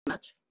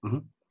much.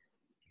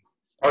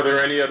 Are there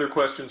any other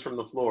questions from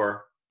the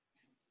floor?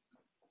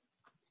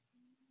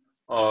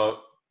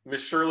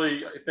 Ms.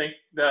 Shirley, I think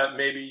that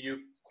maybe you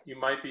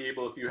might be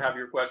able, if you have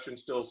your question,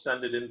 still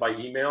send it in by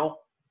email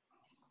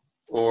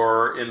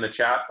or in the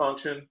chat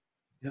function.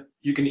 Yep.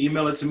 You can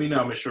email it to me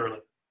now, Ms. Shirley.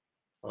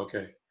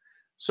 Okay.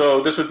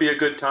 So this would be a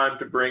good time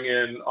to bring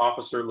in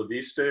Officer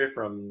Leviste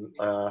from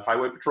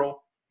Highway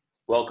Patrol.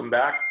 Welcome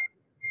back.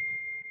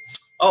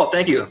 Oh,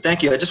 thank you.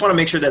 Thank you. I just want to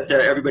make sure that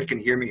everybody can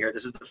hear me here.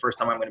 This is the first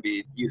time I'm going to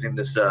be using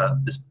this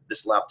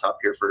this laptop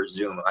here for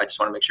Zoom. I just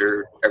want to make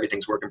sure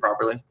everything's working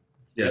properly.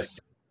 Yes.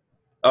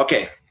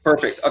 Okay,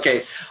 perfect.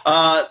 Okay,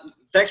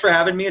 thanks for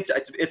having me.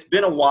 It's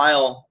been a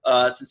while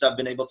since I've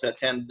been able to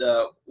attend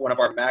one of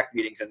our MAC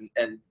meetings,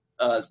 and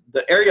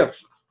the area of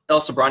El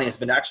Sobrante has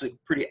been actually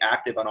pretty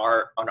active on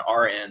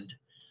our end.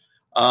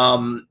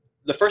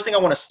 The first thing I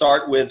want to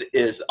start with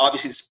is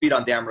obviously the speed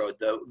on dam road,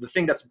 the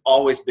thing that's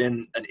always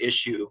been an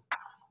issue.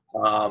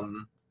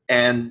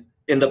 And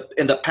in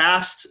the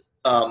past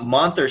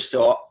month or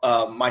so,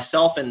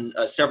 myself and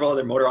several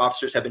other motor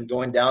officers have been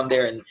going down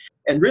there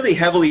and really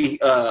heavily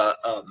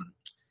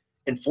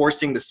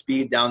enforcing the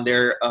speed down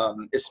there,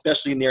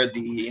 especially near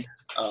the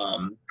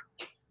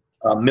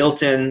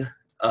Milton,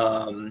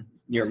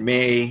 near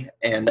May,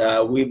 and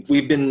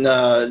we've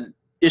been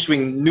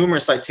issuing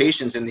numerous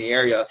citations in the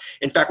area.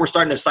 In fact, we're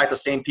starting to cite the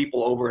same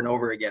people over and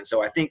over again.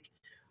 So I think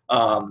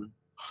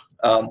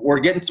we're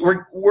getting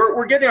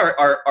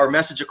our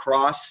message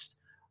across.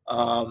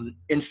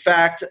 In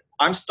fact,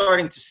 I'm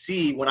starting to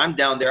see, when I'm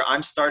down there,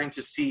 I'm starting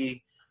to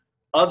see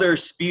other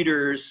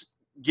speeders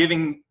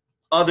giving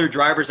other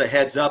drivers a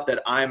heads up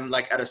that I'm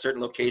like at a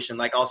certain location.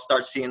 Like I'll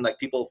start seeing like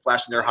people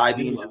flashing their high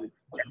beams and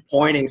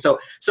pointing. So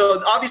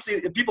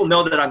obviously people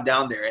know that I'm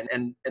down there,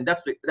 and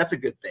that's a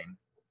good thing.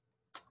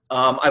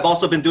 I've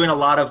also been doing a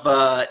lot of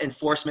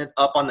enforcement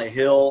up on the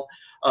hill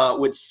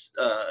with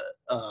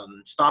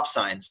stop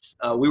signs.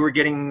 We were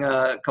getting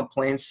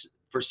complaints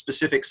for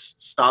specific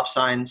stop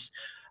signs.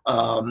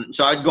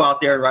 So I'd go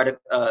out there and write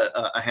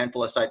a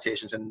handful of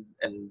citations, and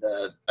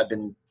I've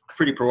been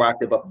pretty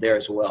proactive up there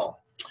as well.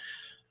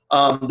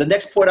 The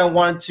next point I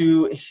wanted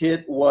to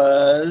hit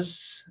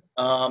was,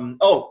 kind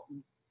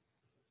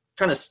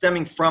of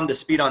stemming from the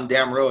speed on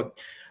dam road.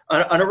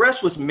 An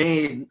arrest was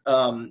made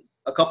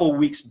a couple of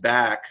weeks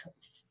back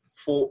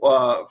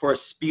for a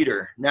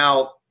speeder.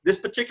 Now, this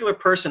particular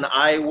person,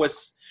 I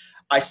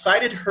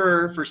cited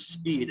her for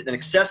speed, an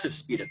excessive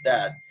speed at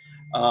that,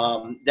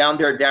 down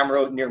there at Dam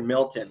Road near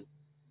Milton.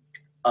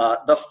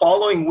 The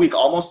following week,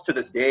 almost to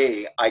the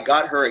day, I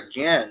got her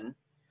again,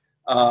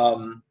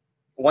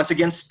 once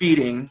again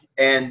speeding,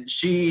 and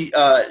she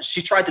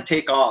tried to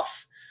take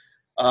off.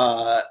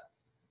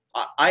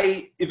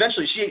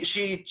 Eventually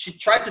she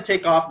tried to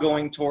take off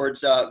going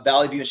towards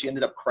Valley View, and she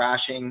ended up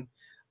crashing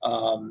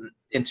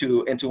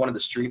into one of the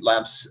street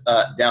lamps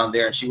down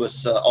there, and she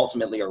was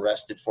ultimately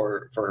arrested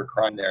for her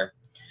crime there.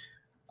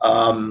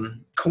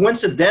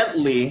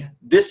 Coincidentally,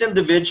 this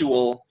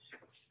individual,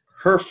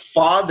 her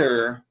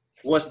father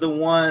was the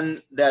one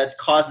that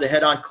caused the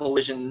head-on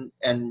collision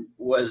and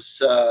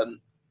was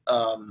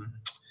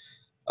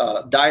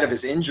died of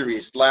his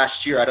injuries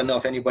last year. I don't know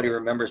if anybody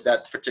remembers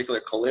that particular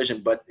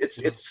collision, but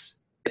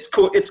it's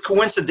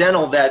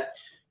coincidental that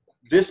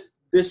this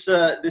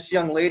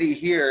young lady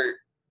here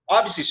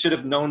obviously should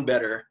have known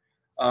better.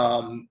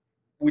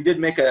 We did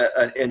make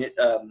a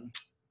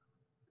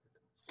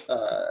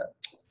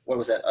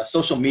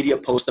social media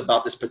post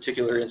about this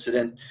particular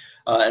incident,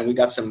 and we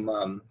got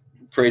some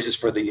praises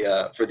for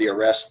the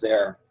arrest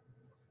there.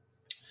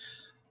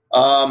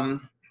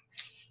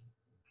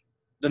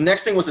 The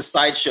next thing was the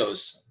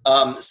sideshows.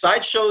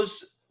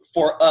 Sideshows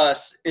for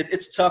us,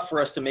 it's tough for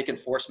us to make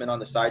enforcement on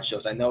the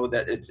sideshows. I know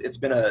that it's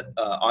been an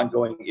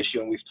ongoing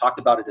issue, and we've talked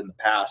about it in the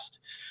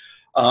past.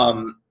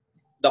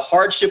 The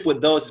hardship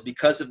with those is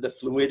because of the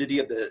fluidity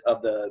of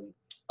the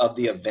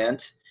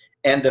event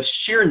and the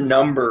sheer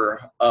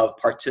number of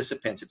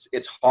participants.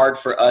 It's hard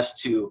for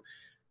us to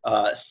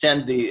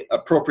send the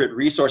appropriate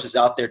resources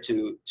out there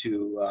to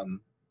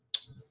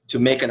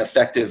make an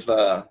effective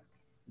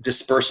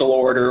dispersal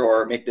order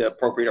or make the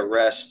appropriate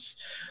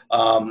arrests.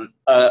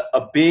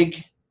 A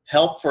big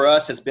help for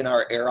us has been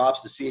our Air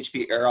Ops. The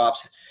CHP Air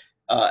Ops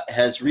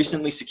has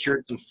recently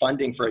secured some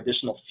funding for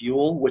additional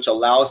fuel, which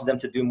allows them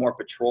to do more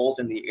patrols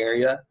in the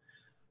area.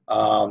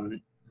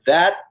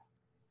 That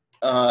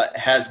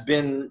has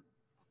been,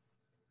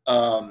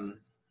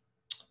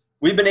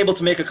 we've been able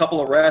to make a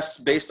couple arrests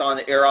based on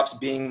the Air Ops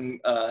being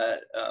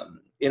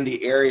in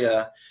the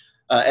area.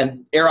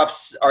 And our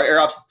Air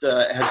Ops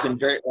has been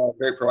very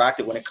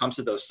proactive when it comes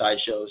to those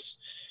sideshows.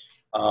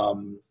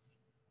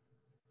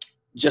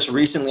 Just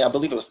recently, I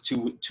believe it was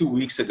two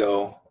weeks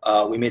ago,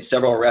 we made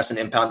several arrests and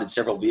impounded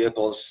several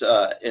vehicles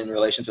in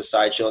relation to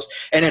sideshows.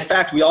 And in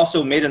fact, we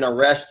also made an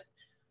arrest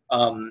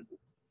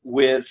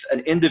with an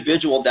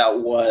individual that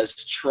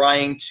was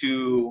trying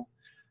to,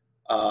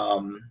 I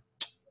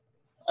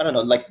don't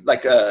know,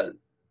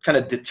 kind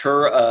of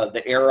deter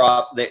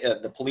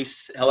the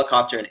police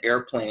helicopter and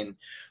airplane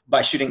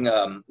by shooting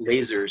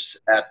lasers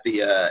at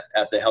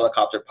the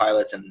helicopter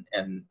pilots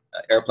and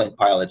airplane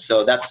pilots.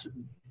 So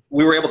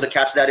we were able to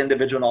catch that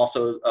individual and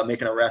also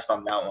make an arrest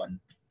on that one.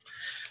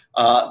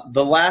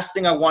 The last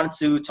thing I wanted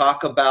to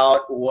talk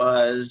about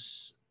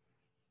was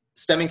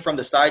stemming from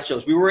the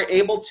sideshows. We were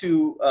able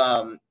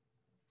to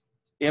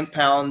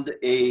impound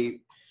a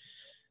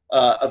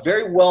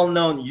very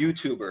well-known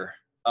YouTuber.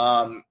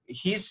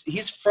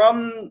 He's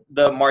from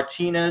the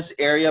Martinez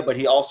area, but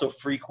he also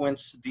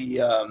frequents the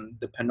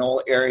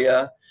Pinole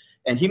area,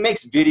 and he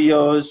makes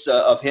videos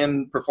of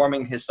him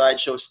performing his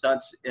sideshow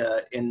stunts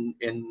in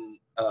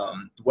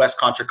West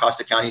Contra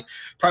Costa County,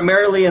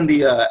 primarily in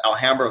the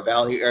Alhambra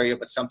Valley area,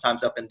 but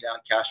sometimes up and down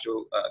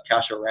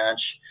Castro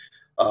Ranch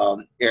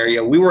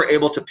area. We were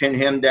able to pin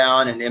him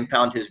down and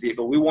impound his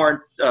vehicle. We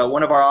weren't.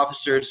 One of our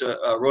officers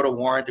wrote a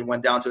warrant and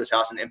went down to his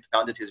house and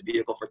impounded his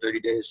vehicle for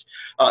 30 days.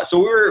 So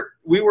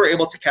we were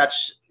able to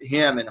catch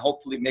him and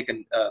hopefully make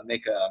an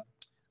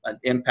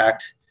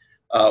impact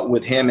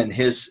with him and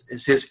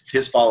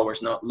his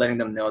followers, letting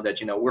them know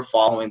that we're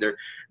following their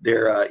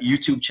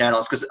YouTube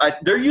channels, because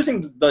they're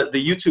using the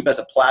YouTube as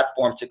a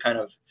platform to kind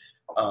of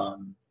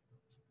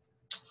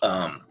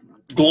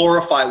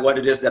glorify what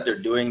it is that they're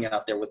doing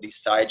out there with these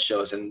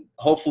sideshows, and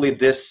hopefully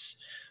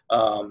this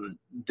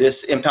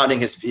impounding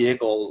his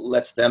vehicle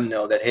lets them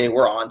know that, hey,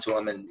 we're onto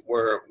them and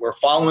we're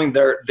following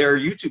their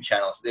YouTube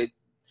channels,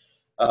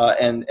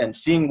 and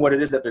seeing what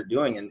it is that they're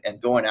doing and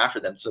going after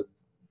them, so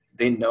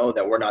they know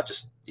that we're not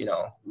just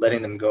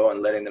letting them go and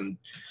letting them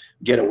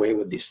get away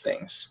with these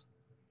things.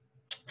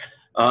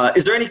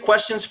 Is there any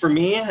questions for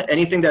me?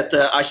 Anything that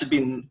I should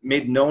be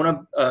made known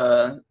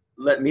of?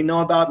 Let me know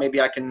about. Maybe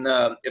I can,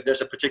 if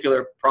there's a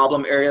particular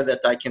problem area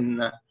that I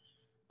can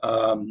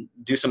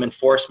do some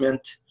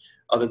enforcement,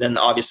 other than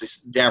obviously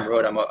Dam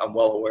Road. I'm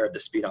well aware of the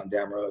speed on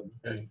Dam Road.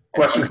 Okay.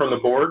 Question from the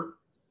board?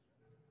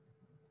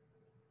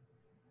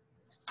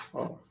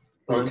 Oh,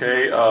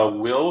 okay.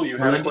 Will, you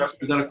have a question?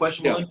 You got a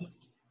question, Yeah. Melinda?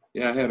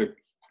 Yeah, I had a,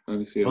 let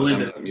me see if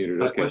Melinda, I'm muted.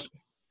 got a Okay. question?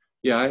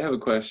 Yeah, I have a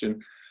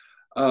question.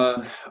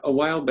 A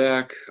while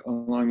back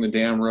along the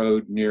Dam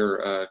Road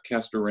near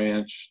Castro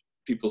Ranch,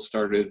 people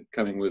started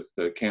coming with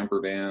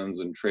camper vans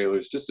and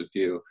trailers, just a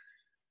few,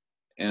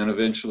 and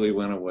eventually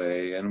went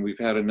away. And we've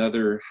had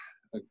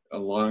a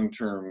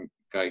long-term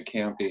guy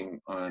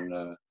camping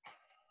on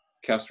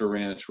Castro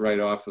Ranch right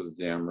off of the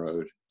Dam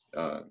Road.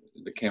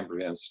 The camper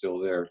van's still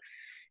there.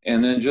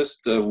 And then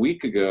just a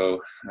week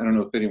ago, I don't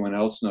know if anyone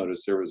else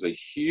noticed, there was a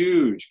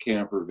huge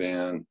camper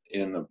van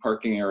in the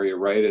parking area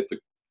right at the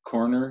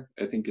corner.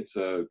 I think it's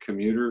a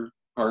commuter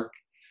park.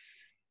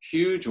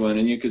 Huge one,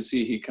 and you could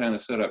see he kind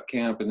of set up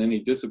camp, and then he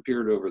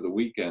disappeared over the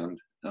weekend.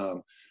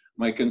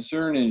 My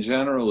concern in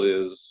general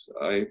is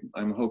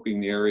I'm hoping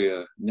the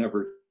area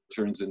never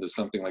turns into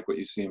something like what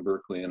you see in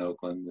Berkeley and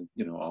Oakland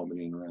and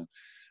Albany and around.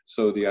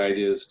 So the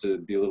idea is to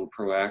be a little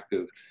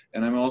proactive.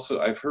 And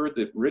I've heard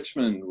that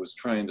Richmond was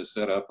trying to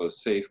set up a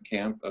safe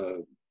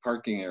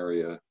parking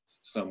area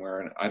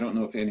somewhere, and I don't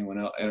know if anyone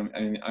else, and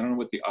I don't know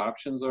what the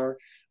options are,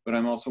 but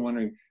I'm also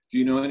wondering, do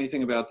you know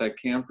anything about that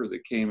camper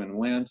that came and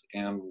went,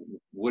 and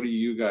what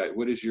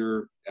is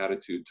your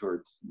attitude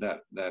towards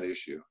that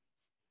issue?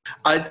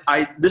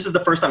 This is the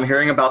first I'm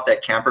hearing about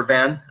that camper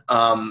van.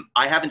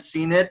 I haven't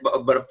seen it,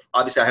 but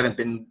obviously I haven't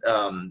been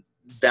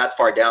that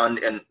far down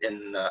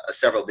in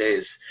several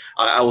days.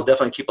 I will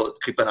definitely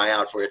keep an eye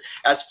out for it.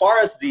 As far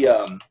as the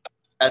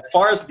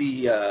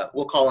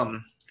we'll call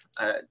them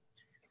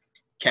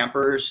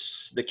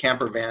campers, the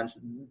camper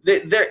vans,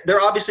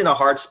 they're obviously in a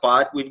hard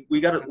spot.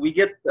 We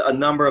get a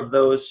number of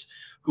those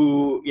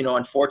who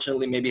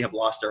unfortunately maybe have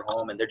lost their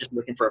home and they're just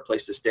looking for a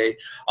place to stay.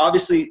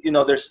 Obviously,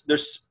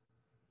 there's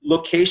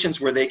locations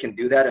where they can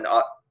do that, and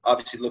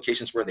obviously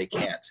locations where they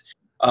can't.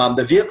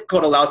 The vehicle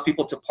code allows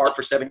people to park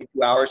for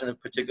 72 hours in a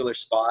particular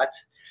spot.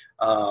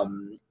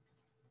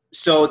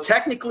 So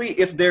technically,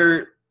 if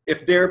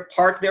they're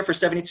parked there for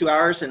 72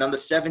 hours and on the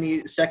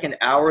 72nd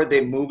hour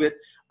they move it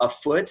a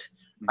foot,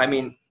 I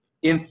mean,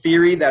 in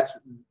theory,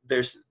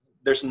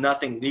 there's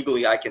nothing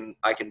legally I can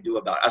do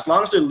about it, as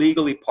long as they're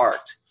legally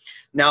parked.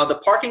 Now, the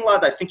parking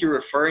lot I think you're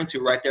referring to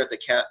right there at the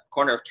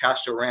corner of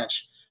Castro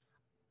Ranch,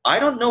 I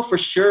don't know for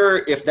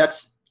sure if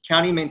that's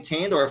county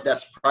maintained or if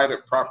that's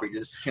private property.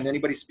 Can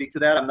anybody speak to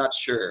that? I'm not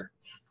sure.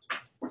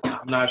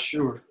 I'm not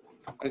sure.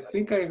 I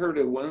think I heard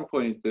at one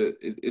point that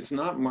it's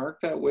not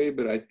marked that way,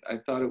 but I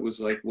thought it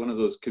was like one of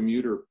those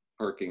commuter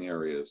parking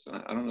areas.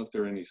 I don't know if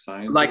there are any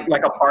signs. Like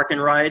a park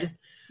and ride?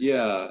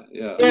 Yeah.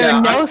 There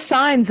are no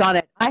signs on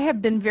it. I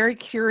have been very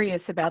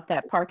curious about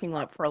that parking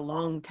lot for a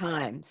long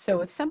time.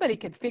 So if somebody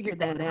could figure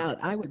that out,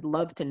 I would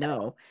love to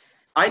know.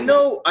 I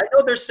know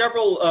there's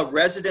several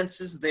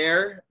residences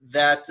there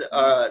that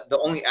the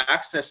only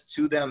access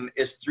to them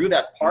is through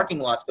that parking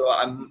lot. So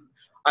I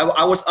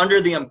was under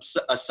the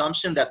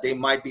assumption that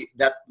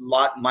that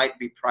lot might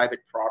be private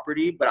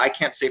property, but I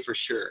can't say for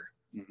sure.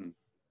 Mm-hmm.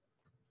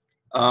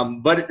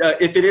 But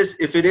if it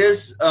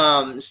is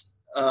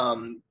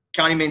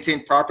county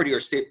maintained property or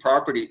state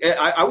property.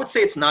 I would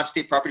say it's not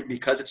state property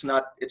because it's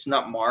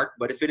not marked.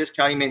 But if it is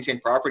county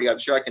maintained property, I'm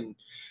sure I can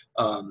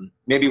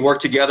maybe work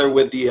together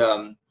with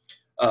the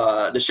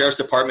sheriff's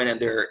department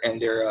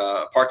and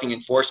their parking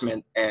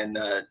enforcement and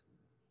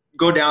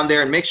go down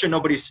there and make sure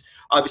nobody's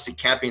obviously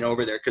camping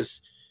over there,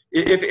 because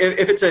if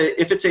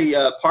it's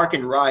a park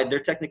and ride, they're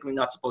technically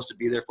not supposed to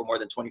be there for more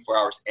than 24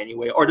 hours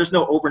anyway, or there's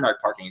no overnight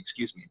parking,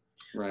 excuse me.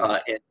 Right.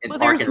 Well,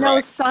 park there's and no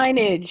ride.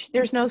 signage.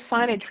 There's no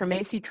signage from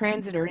AC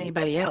Transit or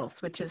anybody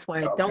else, which is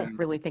why I Okay. don't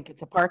really think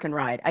it's a park and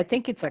ride. I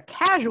think it's a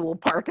casual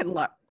park and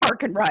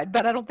ride,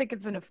 but I don't think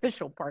it's an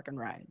official park and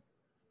ride.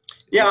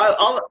 Yeah,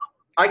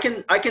 I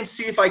can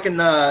see if I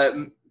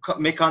can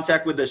make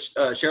contact with the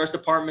sheriff's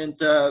department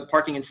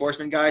parking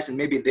enforcement guys, and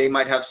maybe they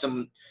might have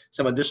some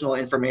additional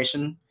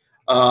information.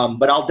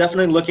 But I'll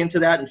definitely look into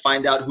that and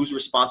find out who's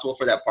responsible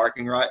for that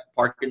parking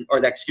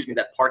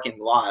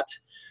lot.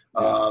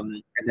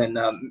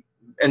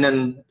 And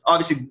then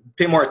obviously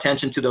pay more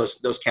attention to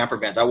those camper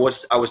vans. I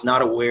was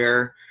not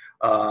aware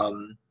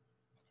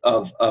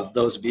of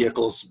those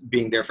vehicles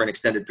being there for an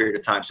extended period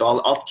of time. So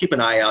I'll keep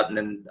an eye out, and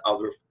then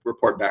I'll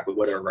report back with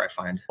whatever I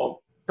find.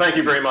 Well, thank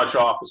you very much,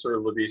 Officer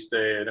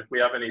Leviste. And if we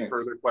have any Thanks.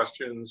 further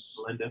questions,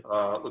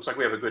 looks like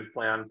we have a good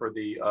plan for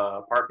the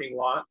parking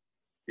lot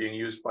being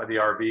used by the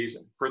RVs.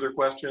 Further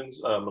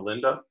questions,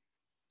 Melinda?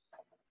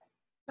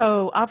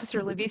 Oh,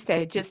 Officer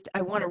Leviste,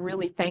 I want to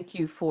really thank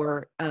you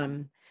for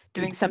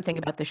doing something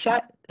about the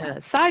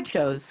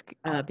sideshows,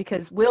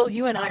 because Will,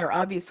 you and I are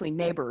obviously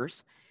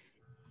neighbors,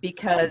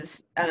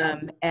 because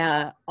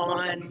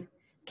on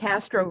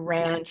Castro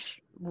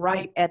Ranch,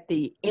 right at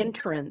the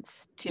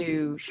entrance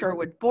to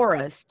Sherwood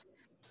Forest,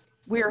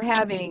 we're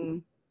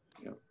having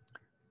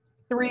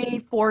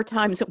 3-4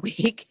 times a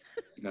week.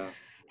 Yeah.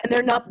 And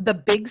they're not the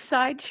big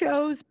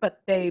sideshows,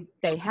 but they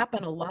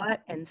happen a lot,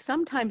 and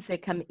sometimes they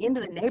come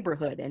into the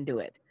neighborhood and do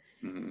it.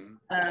 Mm-hmm.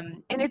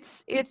 And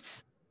it's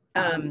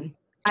oh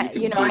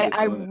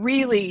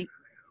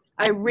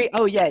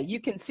yeah, you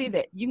can see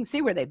that. You can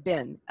see where they've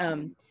been.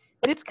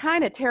 But it's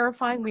kind of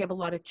terrifying. We have a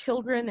lot of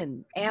children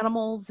and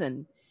animals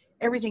and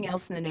everything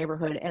else in the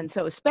neighborhood, and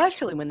so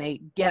especially when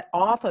they get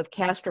off of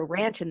Castro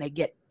Ranch and they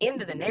get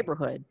into the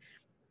neighborhood,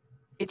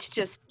 it's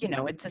just,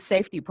 it's a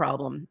safety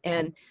problem.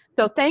 And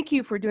so thank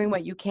you for doing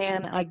what you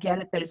can. I get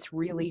it that it's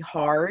really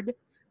hard.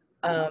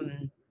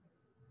 And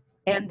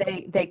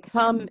they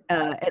come,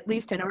 at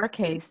least in our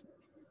case,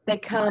 they're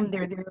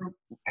there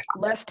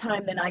less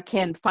time than I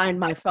can find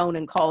my phone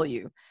and call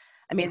you.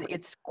 I mean,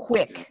 it's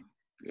quick.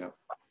 Yeah.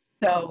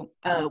 So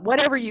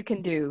whatever you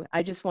can do,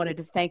 I just wanted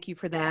to thank you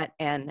for that.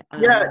 And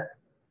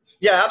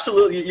Yeah,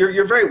 absolutely.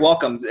 You're very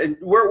welcome. And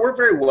we're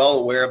very well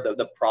aware of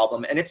the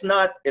problem. And it's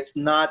not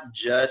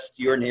just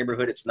your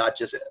neighborhood. It's not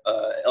just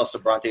El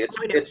Sobrante.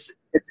 It's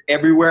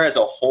everywhere as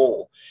a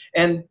whole.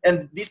 And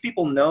these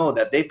people know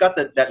that they've got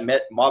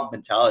that mob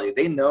mentality.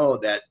 They know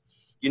that,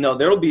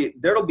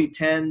 there'll be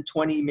 10,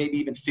 20, maybe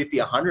even 50,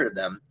 100 of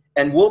them.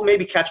 And we'll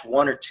maybe catch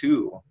 1 or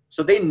 2.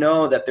 So they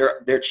know that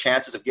their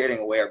chances of getting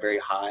away are very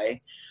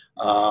high.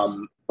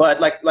 But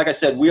like I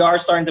said, we are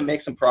starting to make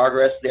some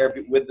progress there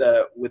with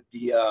the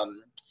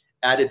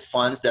added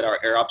funds that our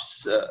air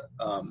ops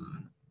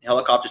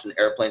helicopters and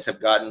airplanes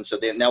have gotten. So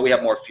now we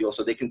have more fuel,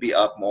 so they can be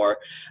up more,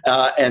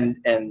 and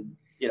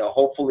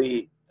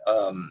hopefully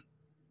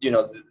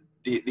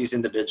these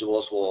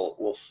individuals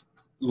will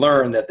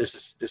learn that this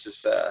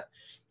is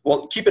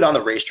well, keep it on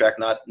the racetrack,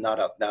 not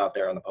out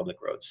there on the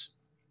public roads.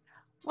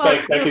 Well,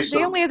 Thank you,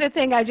 the only other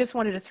thing I just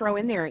wanted to throw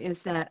in there is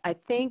that I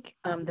think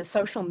the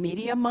social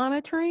media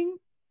monitoring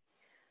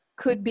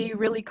could be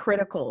really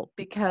critical,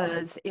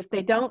 because if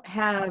they don't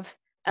have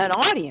an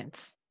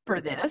audience for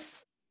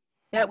this,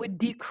 that would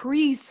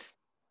decrease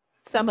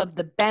some of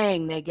the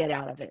bang they get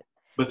out of it.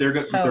 But their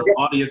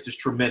audience is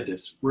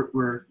tremendous.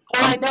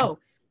 I know.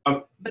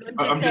 But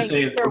I'm just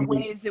saying there are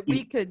ways that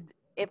we could,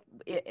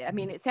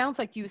 it sounds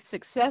like you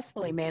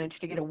successfully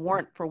managed to get a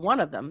warrant for one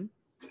of them.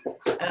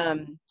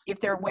 If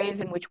there are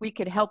ways in which we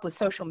could help with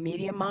social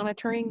media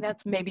monitoring,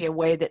 that's maybe a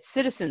way that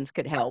citizens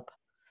could help.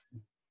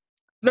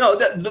 No,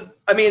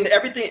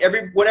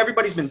 what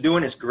everybody's been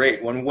doing is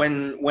great.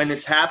 When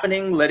it's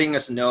happening, letting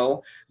us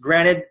know.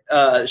 Granted,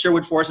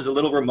 Sherwood Forest is a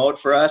little remote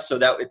for us, so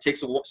that it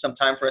takes some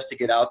time for us to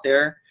get out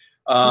there.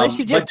 Unless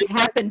you just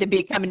happen to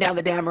be coming down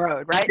the damn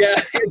road, right? Yeah,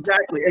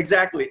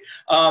 exactly.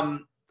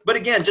 But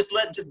again, just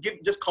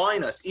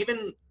calling us.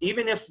 Even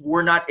if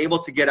we're not able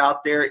to get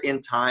out there in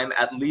time,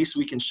 at least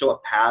we can show a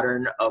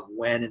pattern of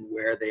when and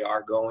where they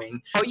are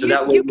going. Oh, so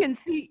that way you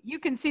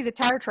can see the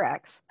tire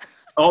tracks.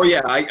 Oh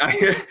yeah,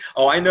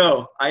 I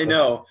know.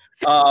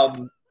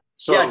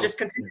 So, yeah, just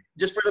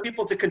for the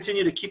people to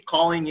continue to keep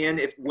calling in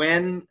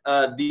when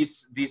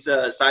these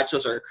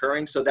sideshows are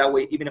occurring, so that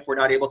way, even if we're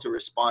not able to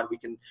respond, we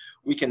can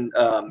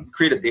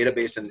create a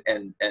database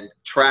and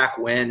track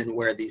when and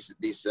where these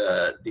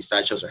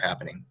sideshows are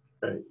happening.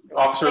 okay.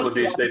 Officer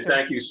Leviste,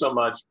 thank you so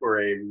much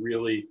for a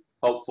really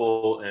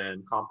helpful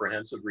and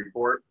comprehensive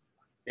report.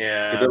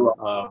 And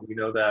we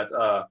know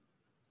that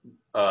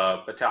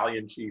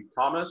Battalion Chief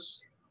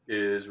Thomas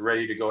is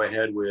ready to go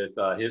ahead with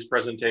his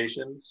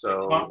presentation.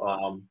 So,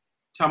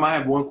 Tom, I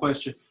have one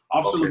question.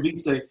 Officer Okay.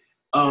 Leviste,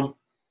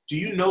 do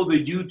you know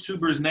the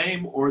YouTuber's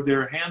name or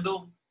their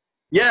handle?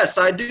 Yes,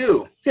 I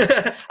do.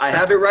 I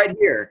have it right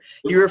here.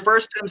 He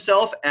refers to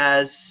himself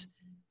as,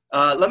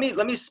 let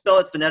me spell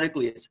it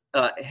phonetically. It's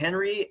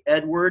Henry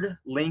Edward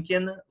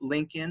Lincoln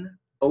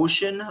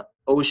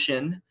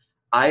Ocean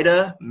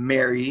Ida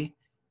Mary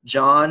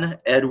John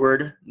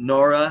Edward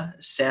Nora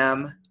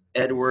Sam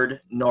Edward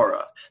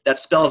Nora. That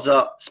spells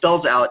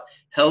out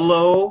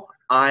hello,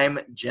 I'm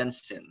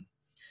Jensen.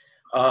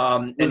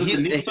 And Was it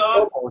he's, the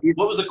Nissan?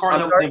 What was the car I'm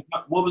that sorry?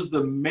 was, what was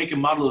the make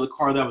and model of the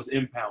car that was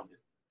impounded?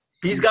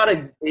 He's got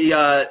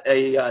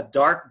a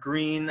dark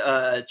green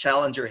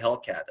Challenger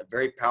Hellcat, a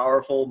very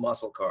powerful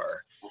muscle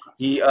car.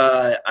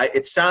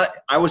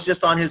 I was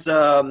just on his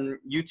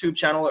YouTube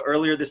channel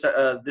earlier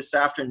this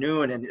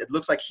afternoon, and it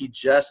looks like he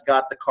just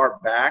got the car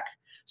back.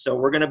 So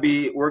we're gonna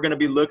be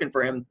looking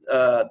for him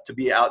to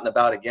be out and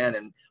about again,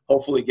 and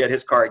hopefully get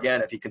his car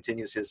again if he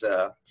continues his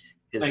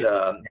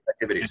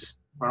activities.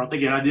 I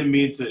didn't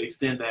mean to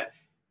extend that.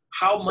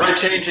 How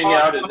much? By changing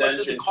out his does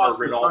it engine cost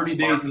for for Renault 30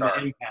 days in smart the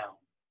car. impound?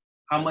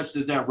 How much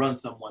does that run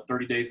someone?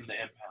 30 days in the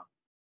impound.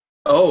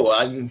 Oh,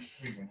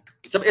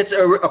 it's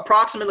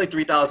approximately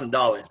 $3,000.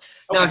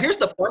 Now here's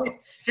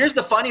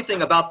the funny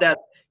thing about that.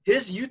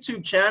 His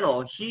YouTube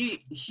channel,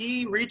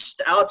 he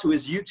reached out to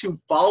his YouTube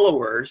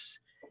followers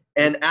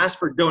and asked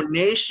for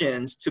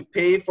donations to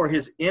pay for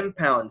his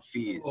impound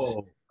fees.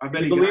 Oh, I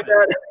bet You he believe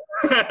got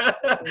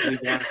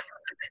that?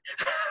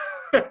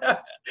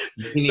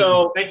 it.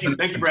 So Thank you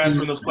for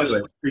answering those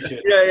questions.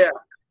 Appreciate it. yeah.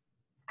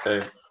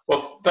 Okay.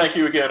 Well, thank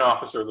you again,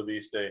 Officer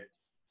Leviste.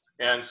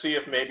 And see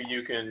if maybe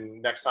you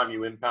can, next time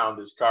you impound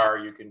his car,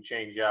 you can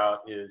change out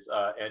his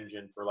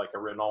engine for like a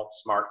Renault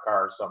smart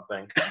car or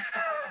something.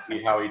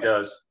 See how he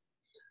does.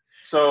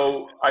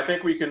 So I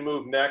think we can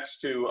move next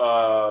to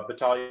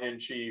Battalion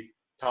Chief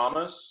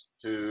Thomas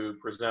to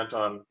present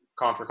on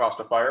Contra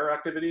Costa Fire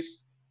activities.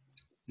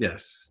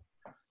 Yes.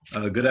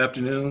 Good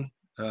afternoon.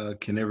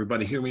 Can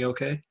everybody hear me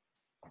okay?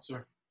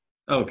 Sir.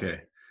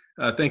 Okay.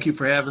 Thank you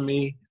for having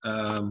me.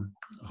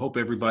 Hope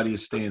everybody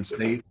is staying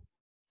safe.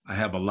 I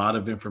have a lot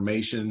of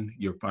information.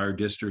 Your fire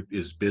district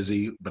is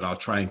busy, but I'll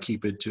try and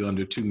keep it to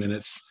under 2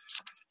 minutes.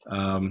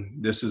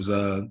 This is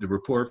the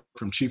report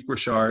from Chief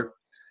Burchard.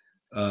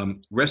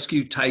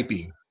 Rescue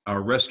typing.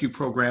 Our rescue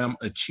program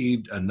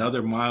achieved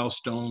another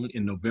milestone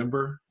in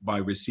November by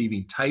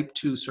receiving Type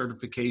 2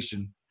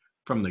 certification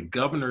from the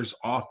Governor's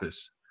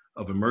Office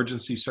of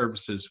Emergency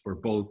Services for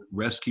both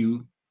Rescue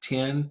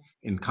 10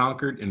 in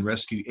Concord and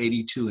Rescue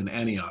 82 in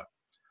Antioch.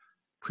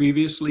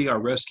 Previously, our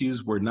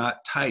rescues were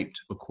not typed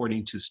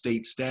according to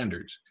state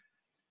standards.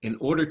 In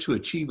order to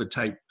achieve a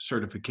type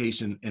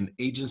certification, an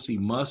agency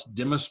must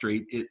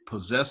demonstrate it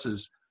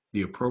possesses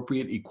the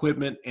appropriate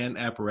equipment and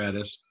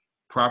apparatus,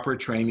 proper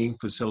training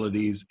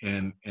facilities,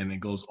 and it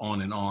goes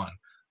on and on.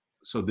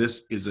 So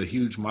this is a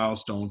huge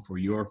milestone for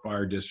your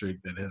fire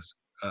district that has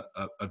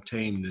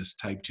obtained this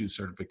Type 2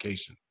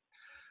 certification.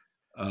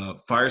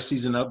 Fire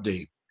season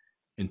update.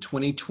 In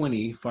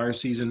 2020, fire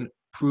season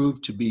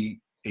proved to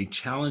be a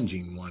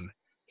challenging one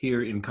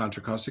here in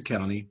Contra Costa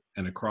County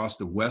and across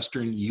the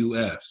western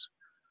U.S.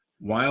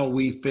 While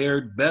we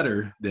fared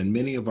better than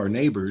many of our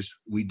neighbors,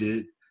 we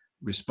did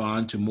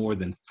respond to more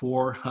than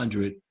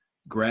 400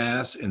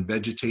 grass and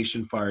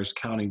vegetation fires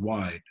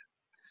countywide,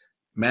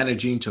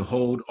 managing to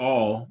hold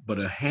all but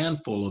a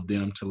handful of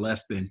them to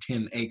less than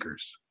 10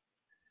 acres.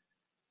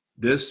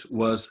 This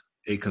was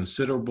a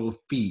considerable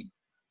feat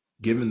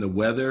given the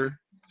weather,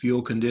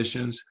 fuel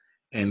conditions,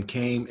 and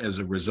came as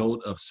a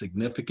result of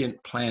significant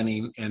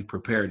planning and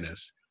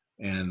preparedness.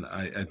 And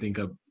I think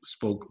I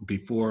spoke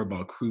before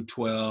about Crew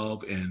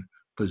 12 and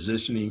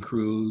positioning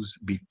crews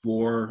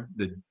before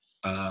the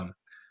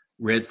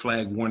red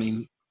flag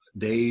warning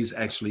days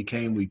actually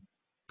came. We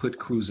put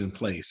crews in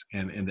place,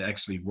 and it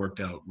actually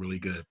worked out really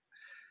good.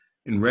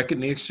 In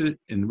recognition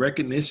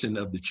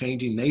of the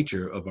changing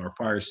nature of our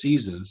fire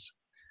seasons,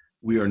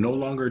 we are no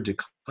longer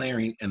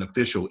declaring an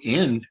official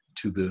end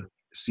to the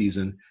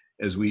season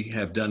as we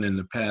have done in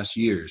the past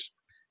years.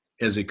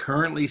 As it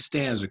currently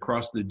stands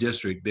across the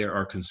district, there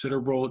are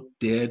considerable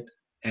dead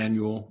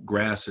annual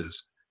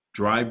grasses,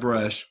 dry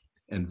brush,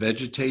 and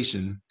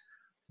vegetation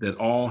that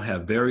all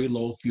have very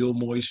low fuel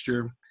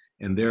moisture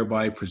and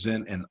thereby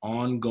present an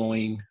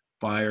ongoing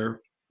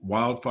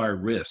wildfire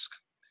risk.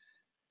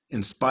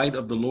 In spite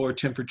of the lower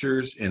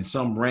temperatures and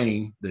some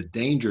rain, the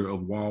danger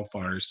of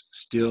wildfires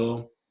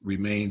still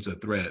remains a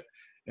threat.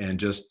 And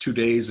just 2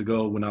 days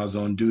ago when I was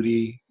on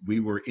duty, we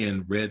were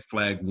in red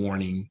flag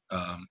warning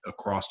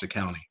across the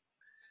county.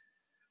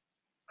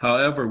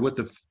 However, with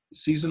the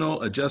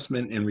seasonal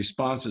adjustment and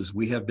responses,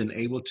 we have been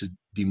able to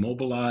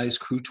demobilize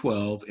Crew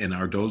 12 and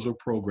our dozer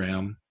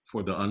program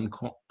for the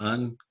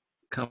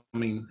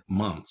oncoming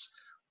months.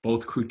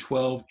 Both Crew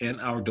 12 and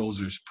our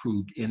dozers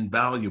proved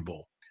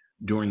invaluable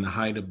during the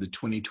height of the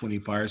 2020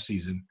 fire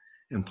season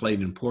and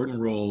played important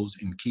roles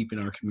in keeping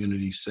our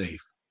communities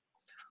safe.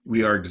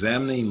 We are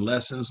examining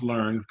lessons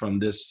learned from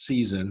this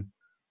season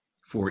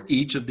for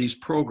each of these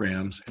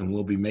programs, and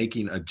we'll be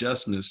making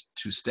adjustments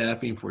to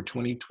staffing for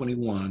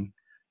 2021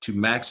 to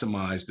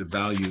maximize the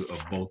value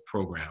of both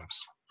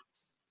programs.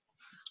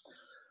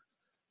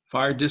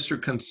 Fire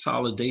District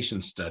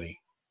Consolidation Study.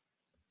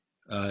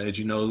 As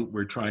you know,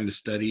 we're trying to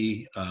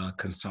study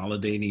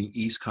consolidating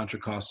East Contra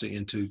Costa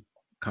into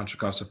Contra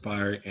Costa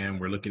Fire, and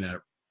we're looking at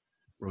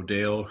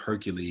Rodeo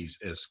Hercules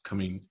as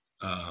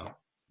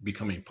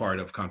becoming part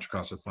of Contra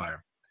Costa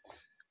Fire.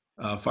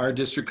 Fire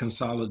District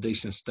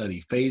Consolidation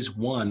Study. Phase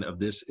 1 of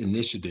this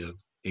initiative,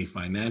 a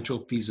financial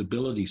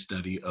feasibility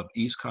study of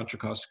East Contra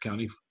Costa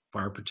County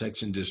Fire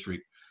Protection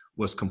District,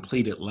 was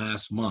completed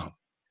last month.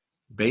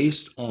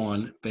 Based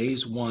on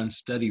Phase 1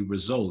 study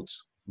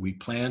results, we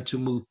plan to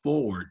move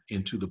forward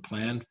into the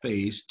planned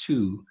Phase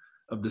 2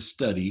 of the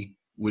study,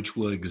 which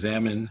will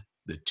examine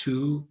the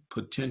 2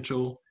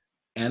 potential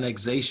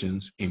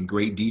annexations in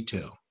great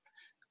detail.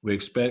 We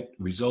expect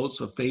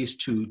results of Phase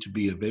 2 to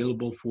be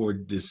available for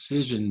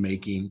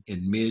decision-making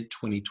in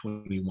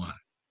mid-2021.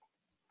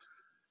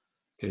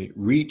 Okay,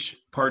 REACH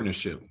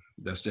Partnership,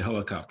 that's the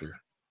helicopter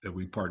that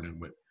we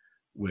partnered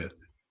with.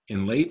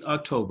 In late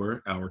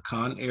October, our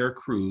Con Air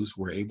crews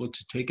were able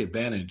to take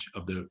advantage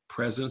of the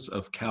presence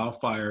of CAL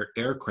FIRE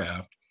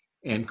aircraft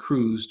and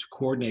crews to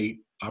coordinate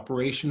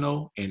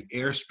operational and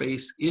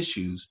airspace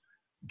issues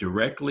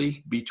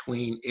directly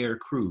between air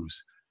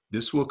crews.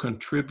 This will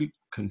contribute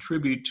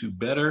to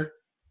better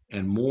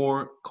and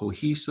more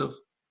cohesive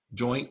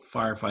joint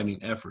firefighting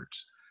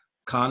efforts.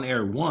 Con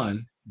Air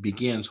 1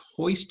 begins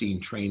hoisting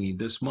training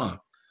this month.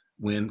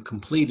 When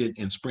completed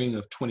in spring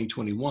of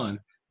 2021,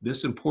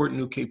 this important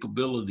new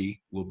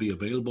capability will be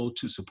available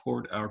to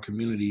support our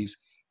communities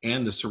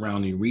and the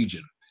surrounding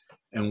region.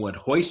 And what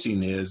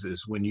hoisting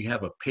is when you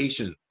have a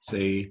patient,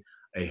 say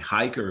a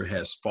hiker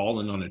has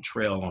fallen on a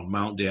trail on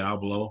Mount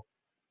Diablo,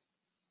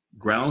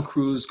 ground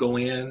crews go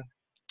in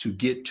to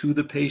get to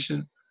the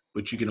patient,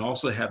 but you can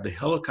also have the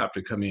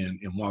helicopter come in,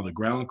 and while the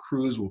ground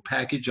crews will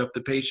package up the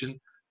patient,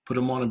 put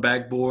them on a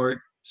backboard,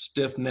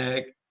 stiff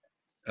neck,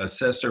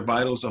 assess their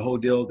vitals, the whole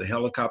deal, the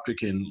helicopter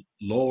can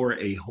lower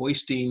a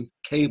hoisting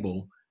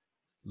cable,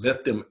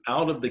 lift them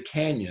out of the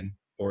canyon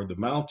or the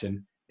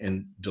mountain,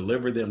 and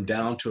deliver them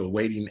down to a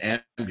waiting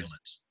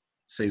ambulance.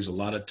 Saves a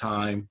lot of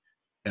time,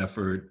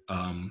 effort,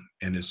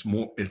 and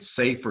it's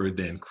safer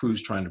than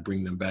crews trying to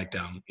bring them back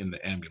down in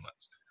the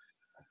ambulance,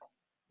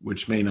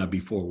 which may not be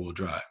four-wheel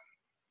drive.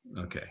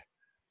 Okay.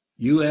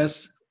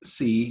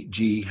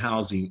 USCG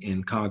housing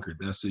in Concord.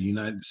 That's the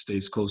United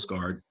States Coast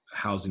Guard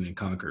housing in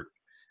Concord.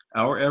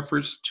 Our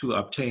efforts to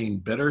obtain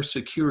better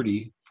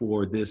security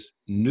for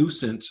this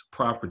nuisance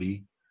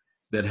property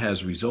that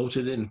has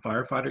resulted in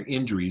firefighter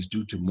injuries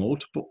due to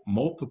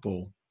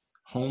multiple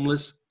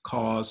homeless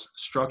cause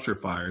structure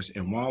fires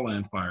and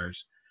wildland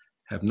fires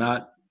have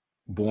not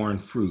borne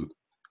fruit.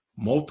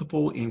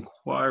 Multiple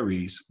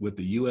inquiries with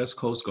the U.S.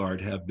 Coast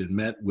Guard have been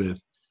met with,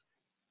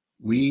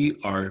 we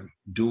are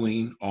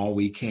doing all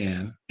we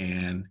can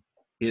and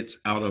it's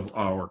out of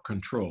our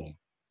control.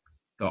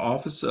 The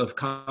Office of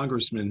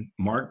Congressman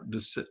Mark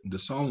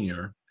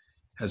DeSaulnier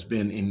has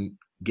been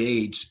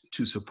engaged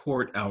to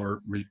support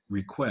our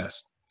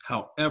request.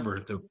 However,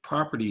 the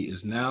property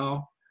is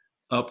now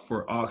up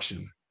for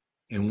auction,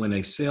 and when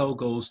a sale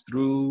goes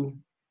through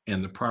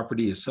and the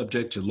property is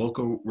subject to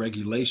local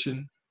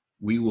regulation,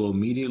 we will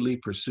immediately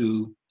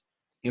pursue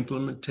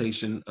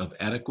implementation of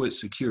adequate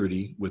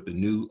security with the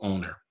new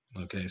owner.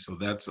 Okay, so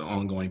that's an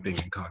ongoing thing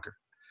in Concord.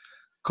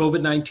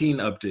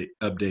 COVID-19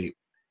 update.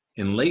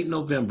 In late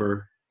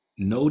November,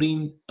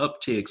 noting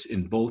upticks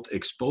in both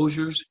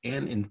exposures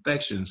and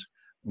infections,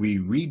 we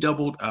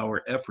redoubled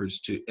our efforts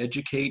to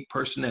educate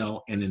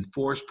personnel and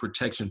enforce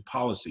protection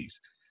policies.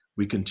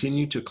 We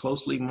continue to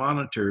closely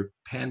monitor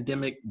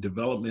pandemic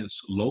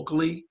developments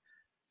locally,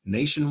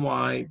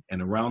 nationwide,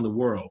 and around the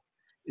world.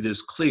 It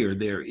is clear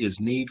there is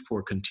need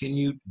for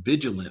continued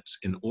vigilance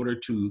in order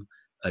to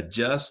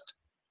adjust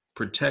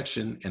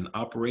protection and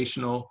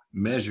operational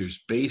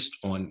measures based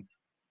on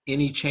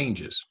any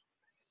changes.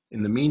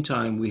 In the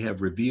meantime, we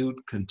have reviewed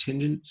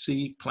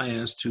contingency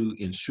plans to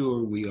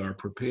ensure we are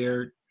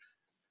prepared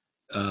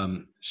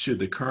should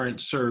the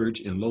current surge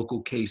in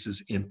local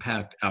cases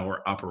impact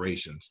our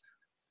operations.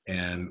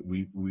 And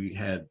we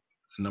had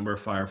a number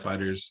of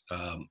firefighters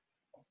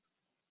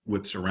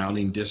with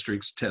surrounding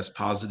districts test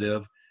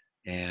positive,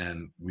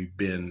 and we've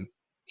been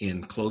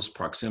in close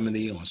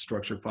proximity on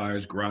structure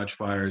fires, garage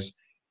fires.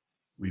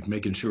 We've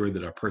making sure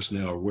that our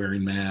personnel are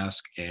wearing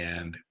masks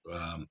and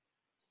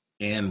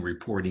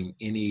reporting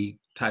any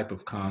type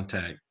of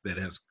contact that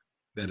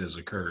has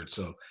occurred.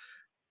 So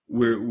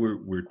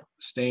we're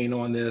staying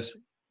on this.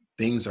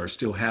 Things are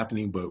still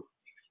happening, but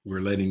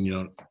we're letting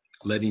you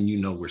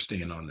know we're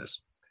staying on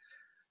this.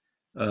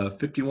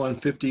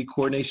 5150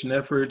 coordination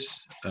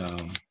efforts.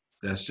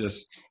 That's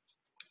just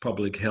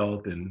public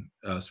health and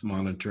us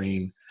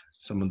monitoring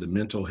some of the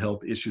mental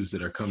health issues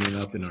that are coming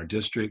up in our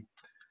district.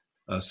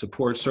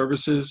 Support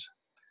services.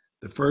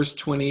 The first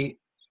 20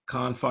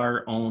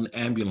 ConFire-owned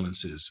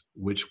ambulances,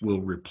 which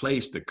will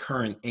replace the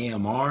current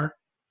AMR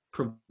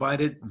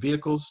provided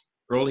vehicles,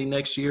 early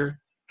next year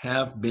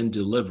have been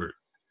delivered.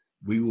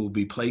 We will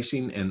be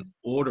placing an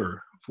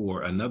order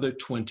for another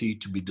 20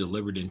 to be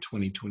delivered in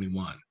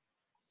 2021.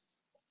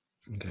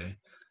 Okay.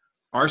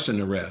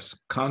 Arson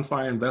arrests.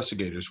 Confire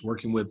investigators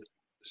working with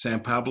San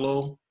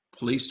Pablo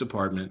Police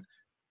Department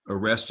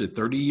arrested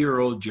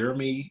 30-year-old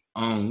Jeremy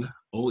Ong,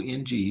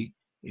 O-N-G,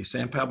 a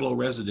San Pablo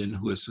resident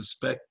who is a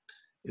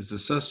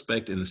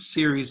suspect in a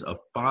series of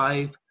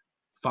 5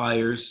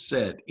 fires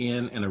set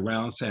in and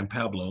around San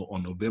Pablo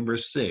on November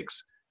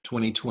 6,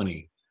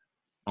 2020.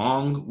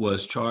 Ong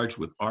was charged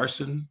with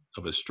arson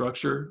of a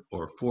structure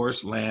or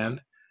forest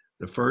land.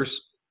 The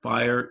first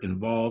fire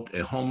involved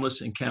a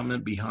homeless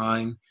encampment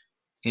behind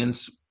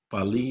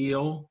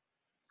Inspalillo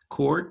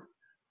Court.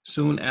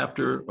 Soon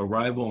after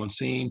arrival on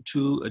scene,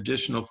 2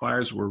 additional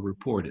fires were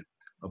reported.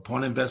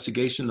 Upon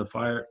investigation,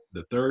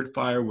 the third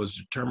fire was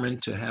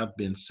determined to have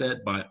been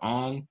set by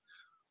Ong,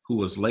 who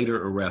was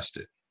later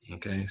arrested.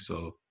 Okay,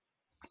 so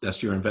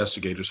that's your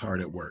investigators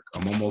hard at work.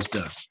 I'm almost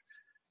done.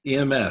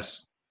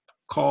 EMS.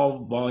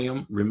 Call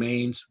volume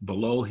remains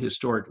below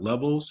historic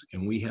levels,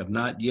 and we have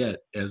not yet,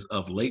 as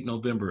of late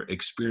November,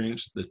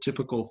 experienced the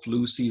typical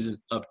flu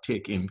season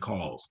uptick in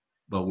calls,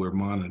 but we're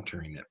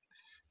monitoring it.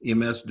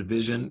 EMS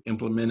division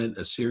implemented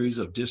a series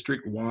of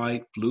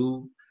district-wide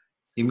flu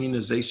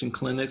immunization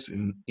clinics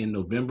in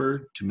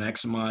November to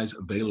maximize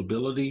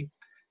availability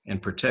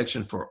and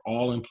protection for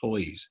all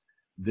employees.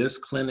 This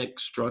clinic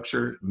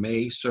structure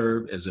may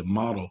serve as a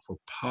model for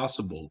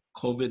possible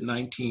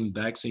COVID-19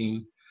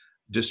 vaccine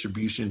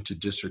distribution to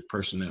district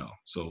personnel.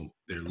 So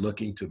they're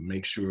looking to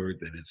make sure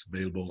that it's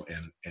available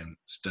and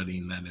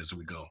studying that as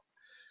we go.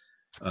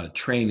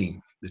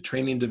 Training. The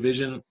training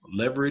division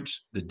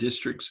leveraged the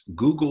district's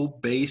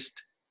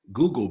Google-based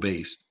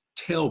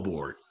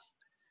Tailboard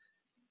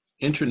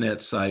intranet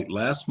site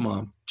last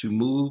month to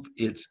move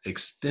its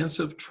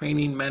extensive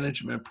training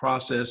management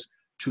process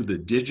to the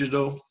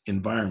digital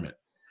environment.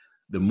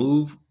 The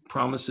move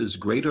promises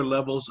greater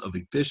levels of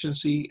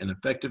efficiency and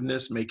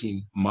effectiveness,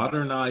 making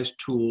modernized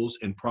tools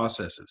and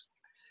processes,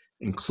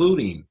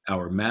 including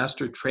our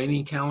master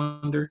training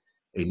calendar,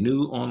 a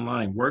new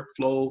online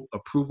workflow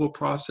approval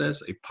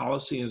process, a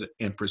policy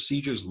and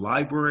procedures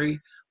library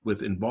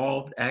with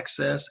involved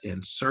access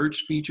and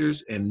search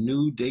features, and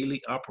new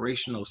daily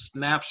operational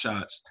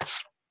snapshots,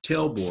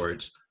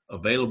 tailboards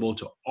available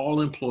to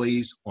all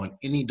employees on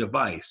any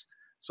device.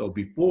 So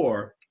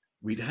before,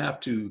 we'd have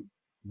to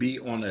be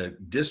on a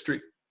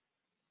district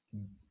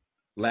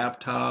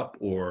laptop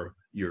or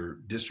your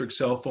district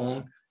cell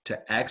phone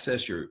to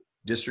access your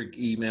district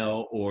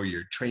email or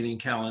your training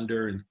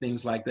calendar and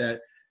things like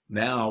that.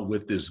 Now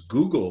with this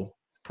Google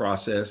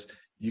process,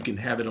 you can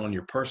have it on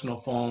your personal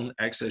phone,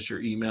 access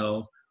your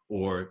email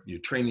or your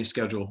training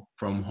schedule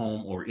from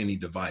home or any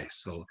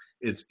device. So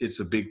it's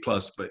a big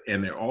plus,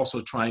 and they're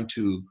also trying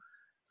to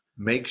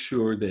make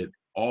sure that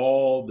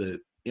all the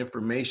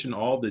information,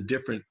 all the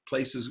different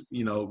places,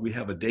 we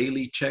have a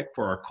daily check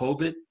for our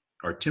COVID,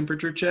 our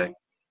temperature check.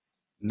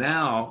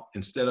 Now,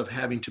 instead of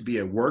having to be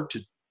at work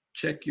to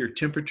check your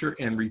temperature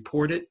and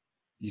report it,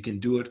 you can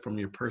do it from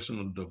your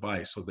personal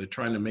device. So they're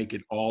trying to make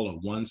it all a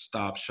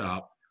one-stop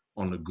shop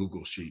on the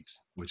Google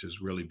Sheets, which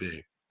is really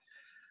big.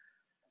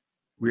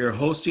 We are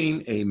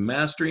hosting a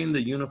Mastering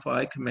the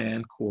Unified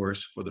Command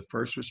course for the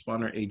first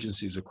responder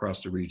agencies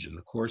across the region.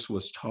 The course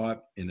was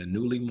taught in a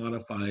newly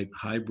modified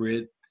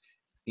hybrid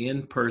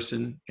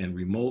in-person and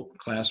remote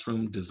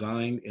classroom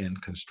designed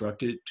and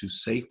constructed to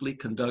safely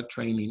conduct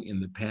training in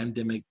the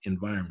pandemic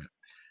environment.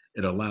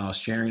 It allows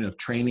sharing of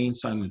training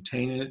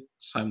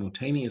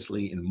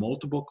simultaneously in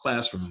multiple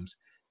classrooms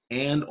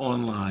and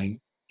online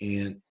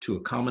and to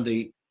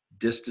accommodate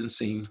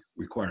distancing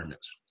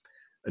requirements.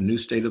 A new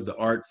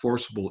state-of-the-art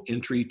forcible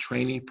entry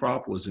training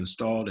prop was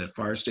installed at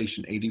Fire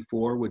Station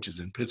 84, which is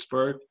in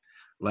Pittsburgh,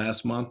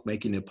 last month,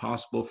 making it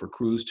possible for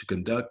crews to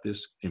conduct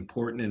this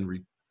important and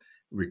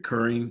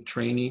recurring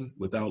training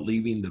without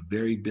leaving the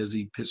very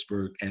busy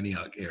Pittsburgh,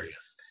 Antioch area.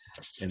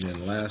 And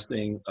then last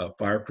thing,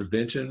 fire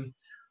prevention.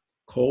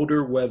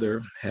 Colder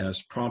weather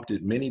has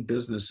prompted many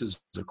businesses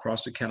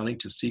across the county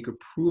to seek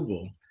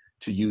approval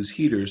to use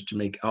heaters to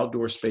make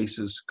outdoor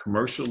spaces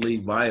commercially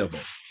viable.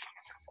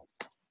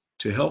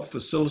 To help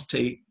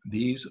facilitate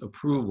these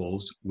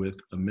approvals with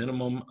a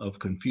minimum of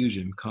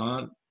confusion,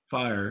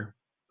 Fire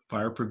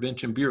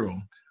Prevention Bureau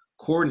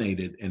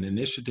coordinated an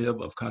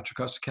initiative of Contra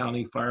Costa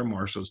County Fire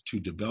Marshals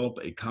to develop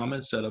a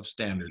common set of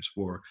standards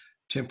for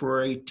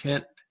temporary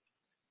tent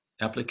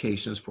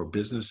applications for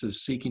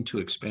businesses seeking to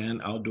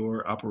expand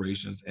outdoor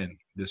operations, and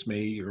this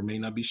may or may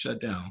not be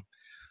shut down.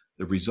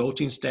 The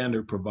resulting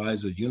standard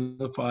provides a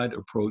unified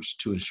approach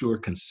to ensure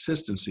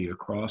consistency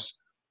across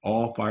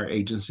all fire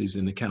agencies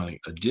in the county.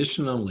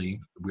 Additionally,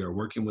 we are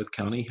working with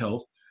County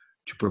Health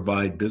to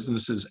provide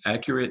businesses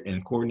accurate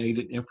and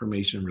coordinated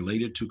information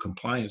related to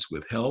compliance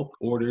with health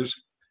orders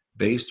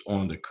based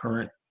on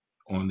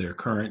their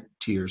current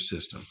tier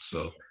system.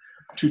 So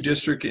 2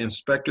 district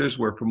inspectors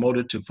were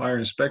promoted to Fire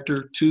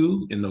Inspector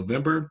 2 in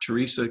November,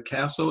 Teresa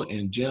Castle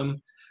and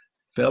Jim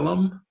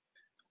Phelan.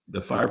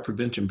 The Fire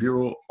Prevention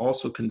Bureau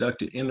also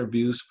conducted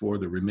interviews for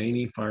the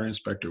remaining Fire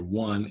Inspector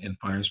 1 and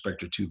Fire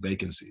Inspector 2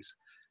 vacancies.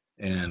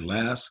 And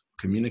last,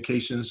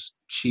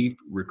 Communications Chief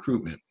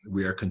Recruitment.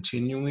 We are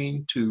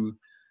continuing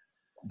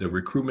the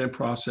recruitment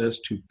process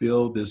to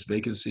fill this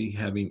vacancy,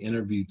 having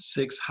interviewed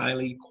 6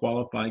 highly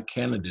qualified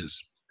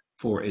candidates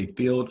from a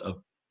field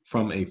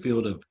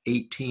of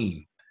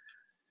 18.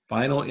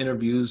 Final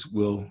interviews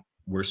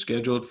were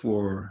scheduled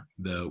for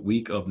the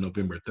week of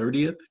November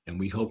 30th, and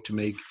we hope to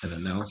make an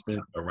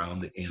announcement around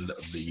the end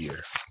of the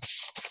year.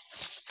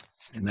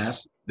 And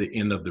that's the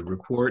end of the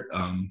report.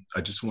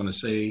 I just want to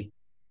say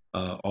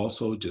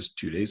also, just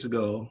 2 days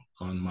ago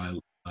on my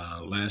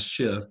last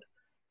shift,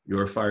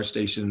 your Fire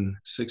Station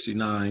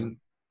 69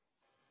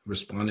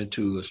 responded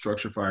to a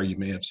structure fire. You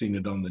may have seen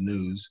it on the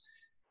news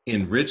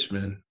in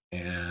Richmond,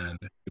 and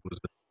it was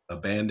an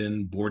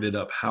abandoned, boarded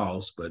up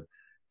house, but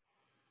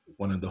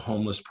one of the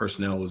homeless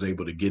personnel was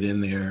able to get in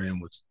there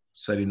and was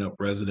setting up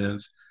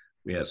residence.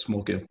 We had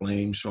smoke and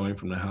flames showing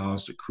from the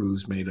house. The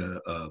crews made a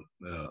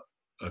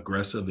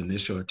aggressive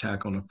initial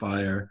attack on the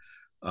fire.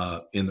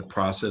 In the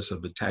process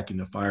of attacking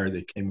the fire,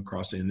 they came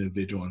across an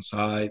individual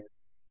inside.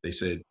 They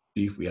said,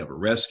 "Chief, we have a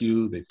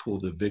rescue." They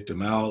pulled the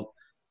victim out.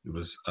 It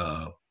was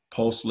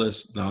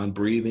pulseless,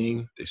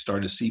 non-breathing. They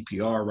started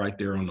CPR right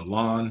there on the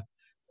lawn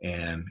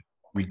and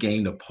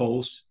regained a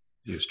pulse.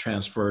 He was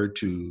transferred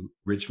to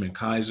Richmond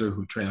Kaiser,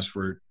 who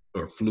transferred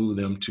or flew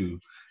them to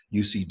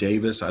UC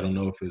Davis. I don't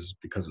know if it's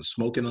because of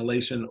smoke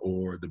inhalation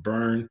or the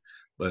burn,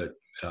 but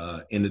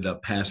ended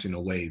up passing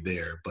away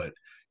there. But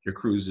your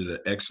crews did an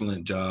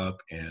excellent job,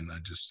 and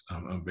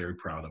I'm very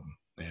proud of them.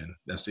 And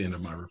that's the end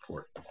of my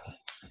report.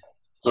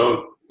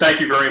 So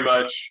thank you very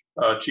much,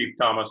 Chief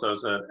Thomas. That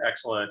was an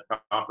excellent,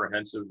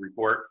 comprehensive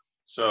report.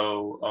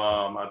 So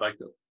I'd like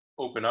to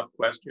open up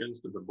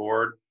questions to the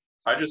board.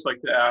 I'd just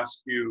like to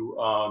ask you,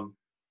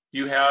 do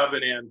you have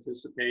an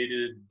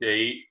anticipated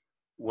date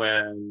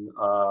when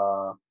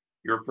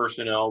your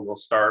personnel will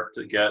start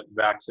to get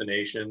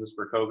vaccinations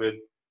for COVID?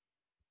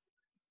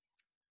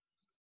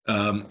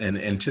 An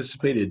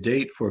anticipated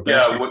date for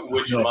vaccination? Yeah,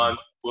 which month?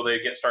 Will they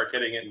start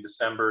getting it in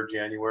December,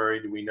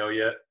 January? Do we know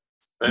yet?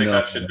 I think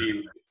that should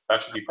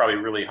be probably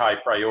really high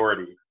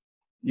priority.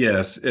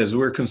 Yes, as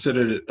we're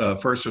considered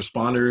first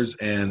responders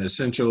and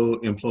essential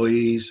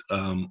employees,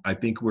 I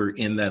think we're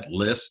in that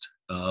list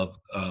of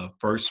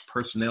first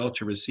personnel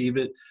to receive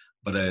it.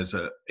 But as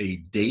a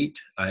date,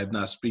 I have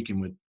not spoken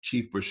with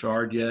Chief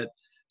Burchard yet,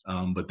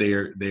 but they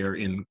are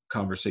in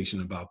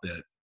conversation about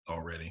that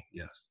already.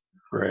 Yes.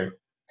 Great.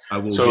 I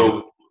will.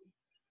 So,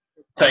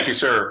 thank you,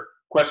 sir.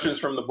 Questions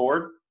from the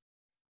board?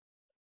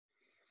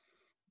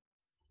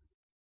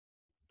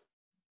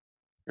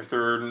 If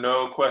there are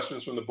no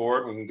questions from the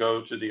board, we can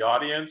go to the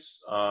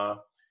audience.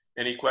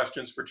 Any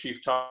questions for Chief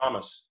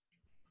Thomas?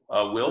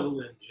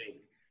 Will?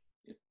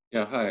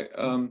 Yeah, hi.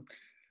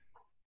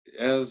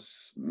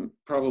 As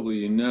probably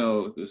you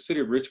know, the city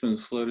of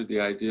Richmond's floated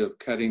the idea of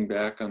cutting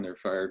back on their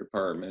fire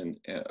department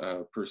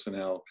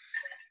personnel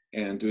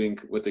and doing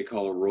what they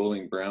call a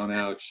rolling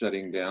brownout,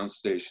 shutting down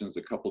stations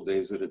a couple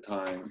days at a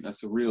time.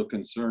 That's a real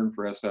concern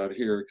for us out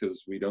here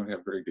because we don't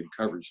have very good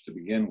coverage to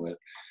begin with.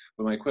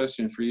 But my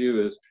question for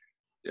you is,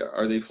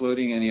 are they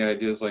floating any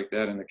ideas like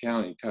that in the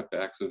county,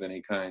 cutbacks of any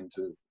kind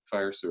to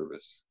fire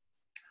service?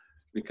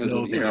 Because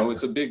no,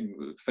 it's a big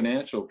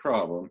financial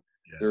problem.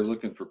 Yes. They're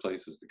looking for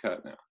places to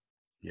cut now.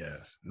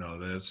 Yes, no,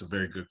 that's a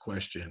very good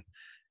question.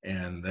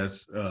 And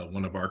that's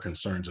one of our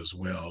concerns as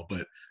well.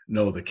 But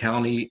no, the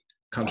county,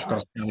 Contra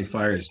Costa County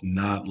Fire is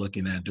not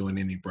looking at doing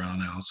any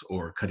brownouts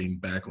or cutting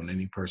back on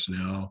any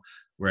personnel.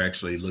 We're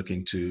actually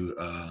looking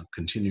to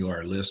continue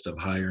our list of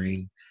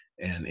hiring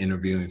and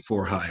interviewing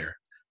for hire.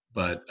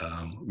 But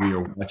we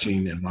are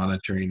watching and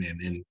monitoring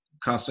and in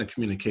constant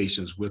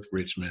communications with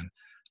Richmond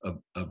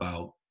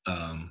about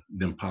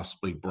them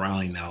possibly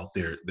browning out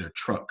their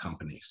truck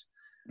companies.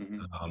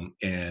 Mm-hmm.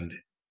 And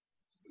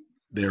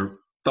their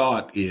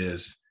thought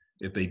is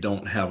if they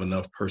don't have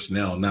enough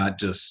personnel, not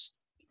just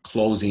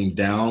closing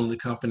down the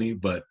company,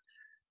 but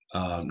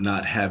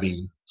not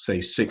having,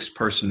 say, 6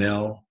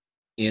 personnel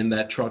in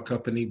that truck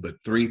company, but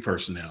 3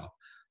 personnel.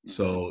 Mm-hmm.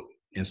 So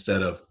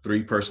instead of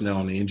 3 personnel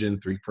on the engine,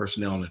 3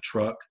 personnel on the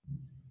truck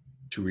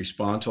to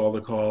respond to all the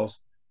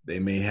calls, they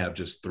may have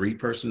just 3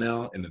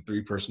 personnel, and the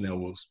 3 personnel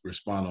will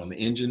respond on the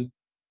engine.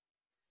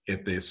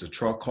 If it's a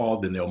truck call,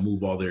 then they'll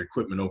move all their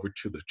equipment over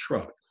to the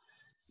truck.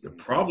 The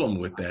problem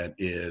with that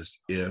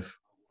is if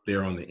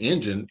they're on the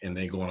engine and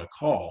they go on a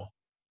call,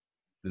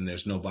 then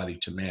there's nobody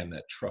to man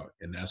that truck,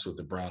 and that's what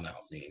the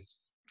brownout means.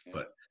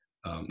 But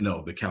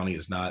no, the county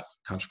is not,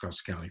 Contra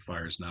Costa County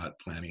Fire is not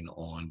planning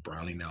on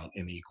browning out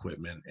any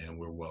equipment, and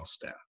we're well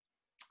staffed.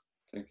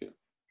 Thank you.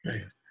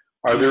 Okay.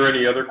 Are there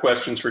any other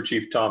questions for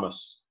Chief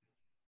Thomas?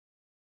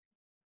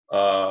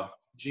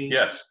 Gene.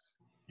 Yes,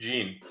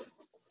 Gene.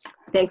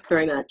 Thanks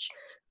very much.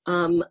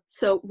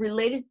 So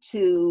related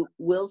to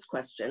Will's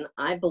question,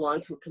 I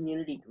belong to a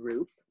community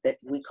group that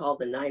we call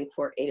the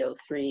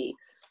 94803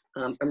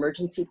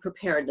 Emergency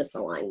Preparedness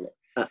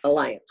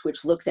Alliance,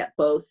 which looks at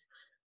both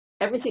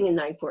everything in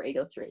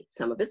 94803.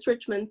 Some of it's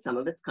Richmond, some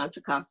of it's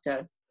Contra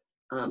Costa,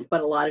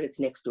 but a lot of it's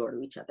next door to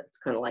each other. It's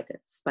kind of like a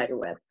spider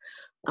web.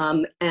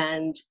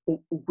 And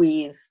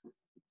we've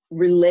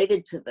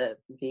related to the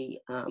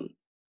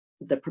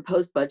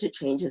proposed budget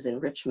changes in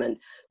Richmond.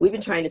 We've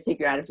been trying to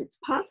figure out if it's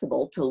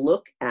possible to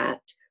look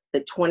at the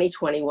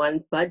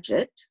 2021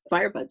 budget,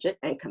 fire budget,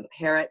 and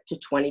compare it to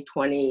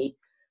 2020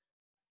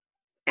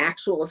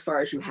 actual as far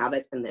as you have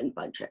it, and then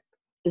budget.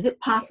 Is it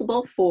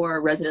possible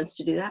for residents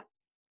to do that?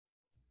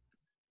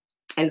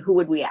 And who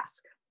would we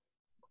ask?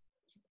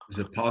 Is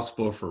it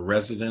possible for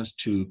residents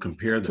to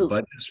compare the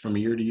budgets from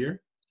year to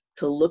year?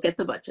 To look at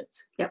the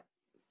budgets, yep.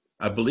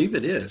 I believe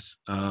it is.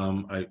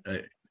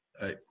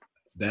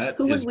 That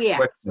Who would is we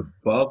ask?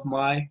 above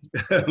my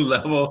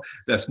level.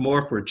 That's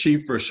more for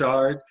Chief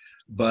Burchard,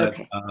 but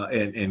Okay.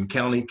 And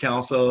county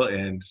council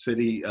and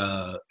city.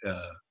 Well,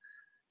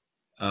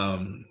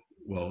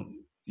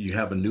 you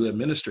have a new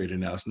administrator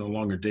now. It's no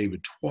longer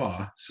David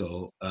Twa,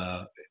 so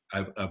I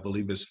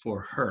believe it's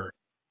for her.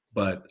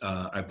 But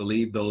I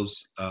believe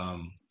those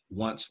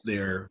once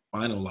they're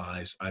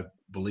finalized, I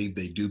believe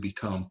they do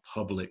become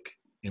public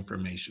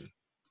information.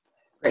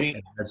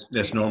 Gene,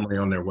 That's normally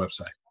on their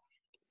website.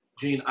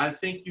 Gene, I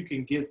think you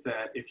can get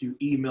that if you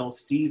email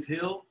Steve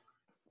Hill.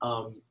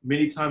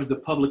 Many times the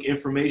public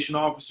information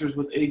officers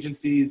with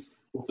agencies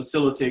will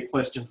facilitate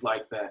questions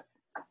like that.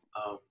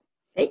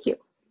 Thank you.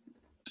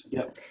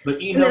 Yeah,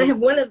 but email. And then I have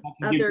one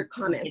other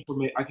comment.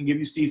 I can give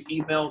you Steve's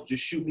email.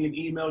 Just shoot me an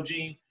email,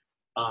 Gene.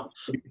 If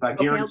I Okay, I'll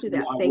guarantee do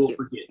that. I Thank will you.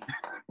 forget.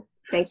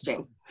 Thanks,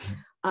 James.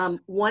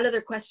 One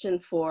other question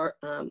for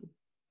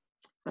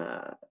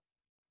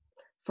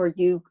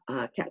you,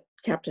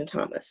 Captain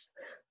Thomas.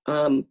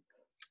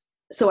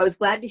 So I was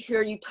glad to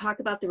hear you talk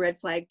about the red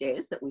flag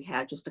days that we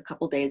had just a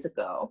couple days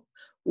ago.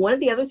 One of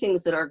the other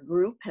things that our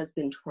group has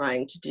been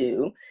trying to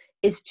do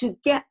is to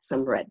get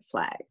some red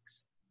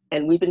flags.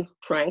 And we've been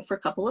trying for a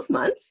couple of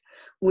months.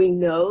 We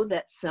know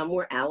that some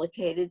were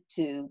allocated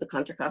to the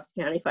Contra Costa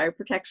County Fire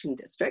Protection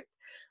District.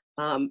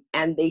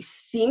 And they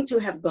seem to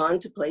have gone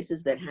to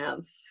places that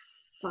have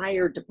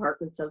fire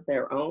departments of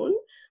their own,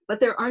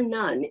 but there are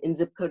none in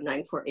zip code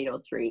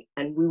 94803.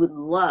 And we would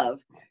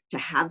love to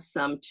have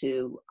some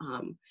to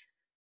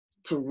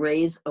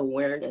raise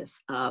awareness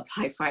of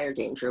high fire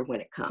danger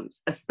when it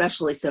comes,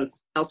 especially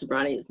since El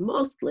Sobrante is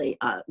mostly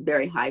a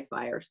very high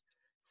fire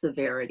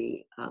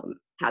severity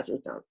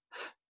hazard zone.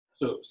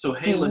 So Do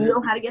you Halen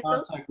know has how to get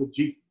those? contact with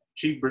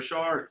Chief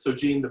Burchard. So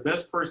Gene, the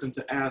best person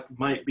to ask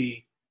might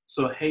be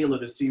Sohaila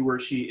to see where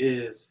she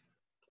is.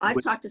 I've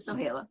talked to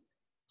Sohaila.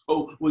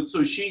 Oh, well,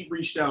 so she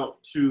reached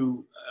out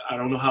to, I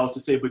don't know how else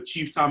to say, but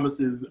Chief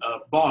Thomas's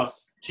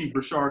boss, Chief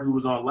Burchard, who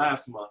was on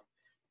last month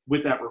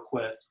with that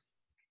request.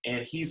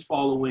 And he's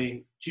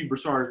Chief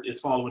Burchard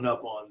is following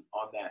up on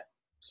that.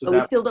 So But we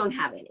still don't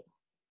have any.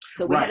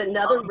 So we had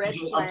another red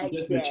I'm flag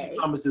suggesting that day. Chief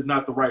Thomas is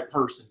not the right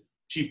person.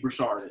 Chief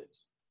Burchard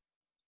is.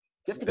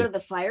 You have to go to the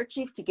fire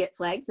chief to get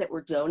flags that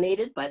were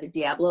donated by the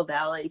Diablo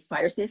Valley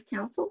Fire Safe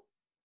Council.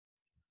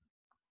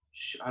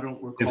 I don't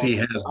recall. If he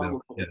has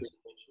them, yes.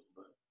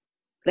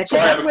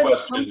 That's where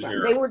they come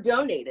from. They were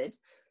donated.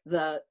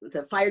 The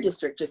fire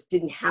district just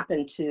didn't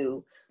happen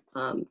to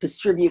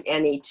distribute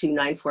any to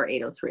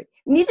 94803.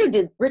 Neither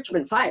did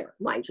Richmond Fire,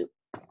 mind you.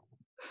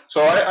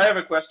 So I have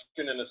a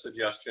question and a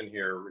suggestion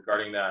here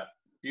regarding that.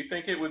 Do you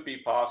think it would be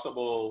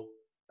possible,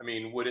 I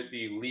mean, would it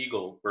be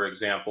legal, for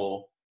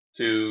example,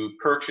 to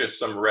purchase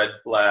some red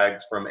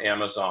flags from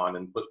Amazon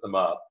and put them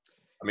up?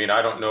 I mean,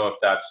 I don't know if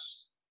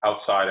that's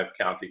outside of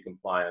county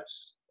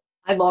compliance.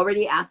 I've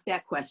already asked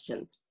that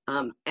question.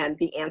 And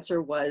the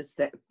answer was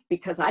that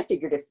because I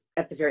figured if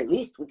at the very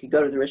least we could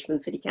go to the Richmond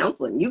City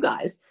Council and you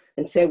guys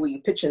and say, will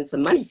you pitch in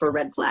some money for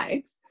red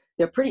flags?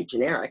 They're pretty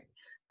generic,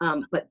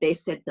 but they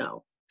said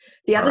no.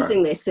 The other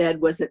thing they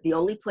said was that the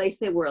only place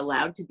they were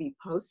allowed to be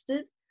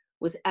posted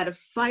was at a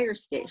fire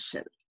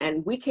station.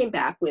 And we came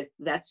back with,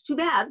 that's too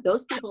bad.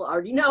 Those people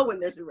already know when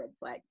there's a red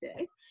flag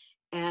day.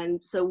 And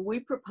so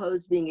we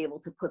proposed being able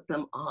to put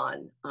them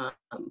on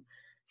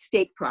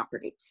state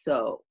property.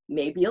 So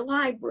maybe a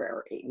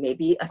library,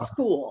 maybe a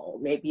school,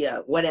 maybe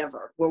a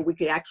whatever, where we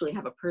could actually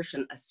have a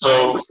person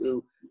assigned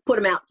to put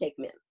them out, take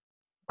them in.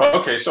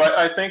 Okay, so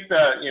I think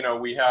that, you know,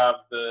 we have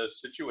the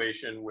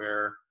situation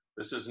where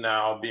this is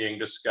now being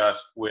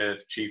discussed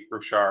with Chief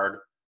Burchard.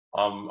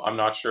 I'm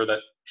not sure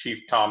that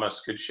Chief Thomas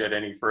could shed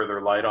any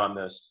further light on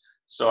this.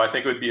 So I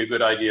think it would be a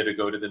good idea to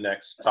go to the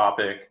next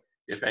topic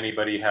if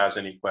anybody has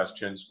any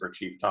questions for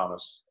Chief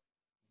Thomas.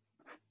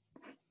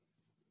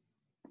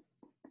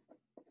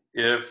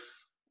 If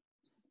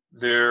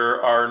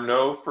there are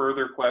no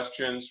further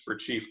questions for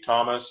Chief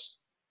Thomas,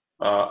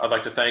 I'd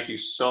like to thank you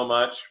so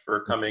much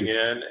for coming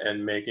in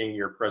and making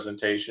your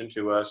presentation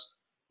to us.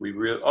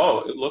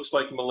 It looks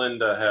like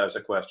Melinda has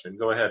a question.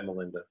 Go ahead,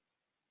 Melinda.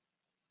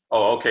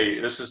 Oh, okay.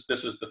 This is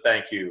the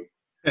thank you.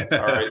 All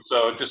right.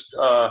 So just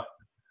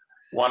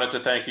wanted to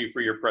thank you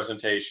for your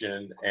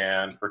presentation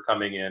and for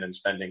coming in and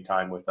spending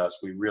time with us.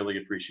 We really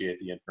appreciate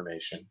the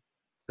information.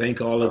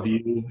 Thank all of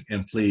you,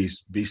 and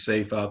please be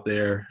safe out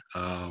there.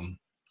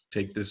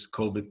 take this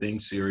COVID thing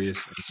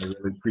serious. I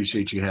really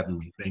appreciate you having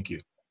me. Thank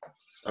you.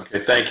 Okay,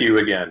 thank you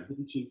again.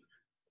 Thank you.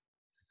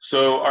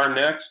 So our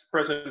next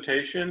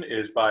presentation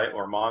is by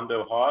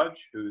Armando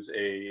Hodge, who's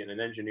an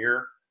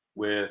engineer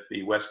with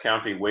the West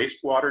County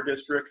Wastewater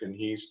District, and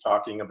he's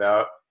talking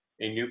about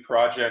a new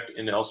project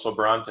in El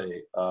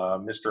Sobrante.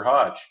 Mr.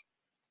 Hodge.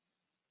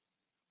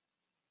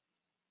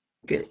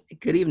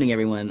 Good evening,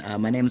 everyone.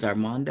 My name is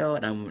Armando,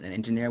 and I'm an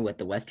engineer with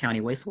the West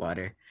County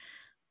Wastewater.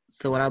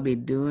 So what I'll be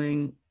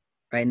doing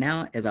right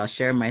now is I'll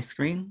share my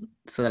screen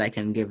so that I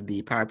can give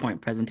the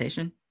PowerPoint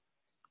presentation.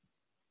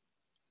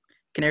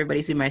 Can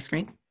everybody see my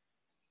screen?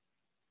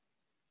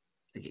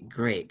 Okay,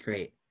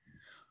 great.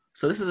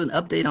 So this is an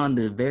update on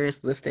the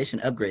various lift station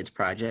upgrades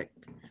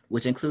project,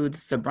 which includes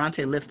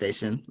Sobrante Lift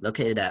Station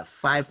located at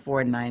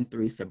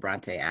 5493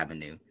 Sobrante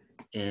Avenue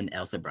in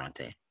El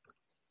Sobrante.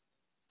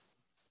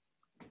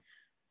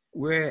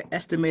 We're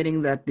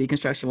estimating that the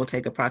construction will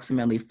take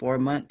approximately 4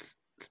 months,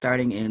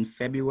 starting in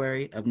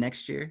February of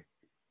next year,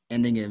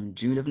 ending in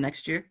June of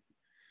next year.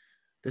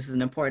 This is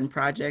an important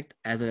project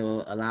as it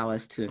will allow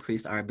us to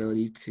increase our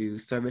ability to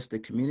service the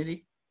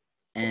community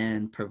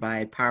and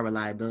provide power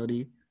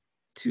reliability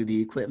to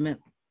the equipment.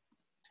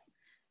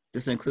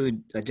 This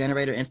includes a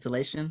generator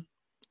installation,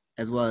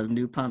 as well as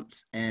new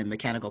pumps and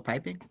mechanical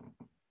piping.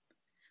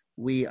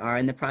 We are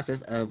in the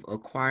process of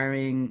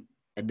acquiring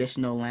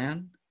additional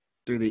land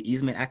through the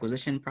easement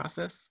acquisition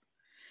process,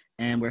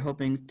 and we're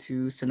hoping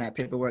to send that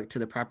paperwork to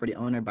the property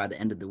owner by the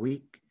end of the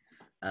week.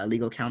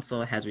 Legal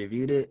counsel has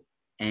reviewed it,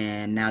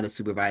 and now the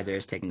supervisor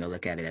is taking a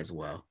look at it as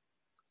well.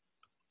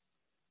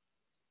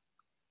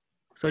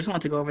 So I just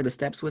want to go over the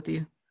steps with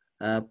you.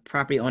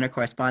 Property owner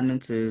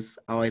correspondence is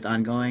always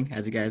ongoing,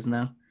 as you guys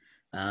know.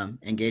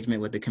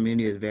 Engagement with the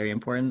community is very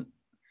important.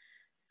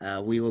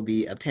 We will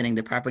be obtaining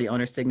the property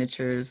owner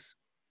signatures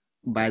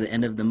by the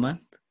end of the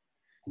month.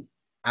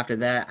 After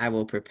that, I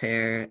will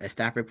prepare a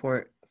staff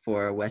report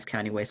for West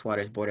County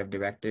Wastewater's Board of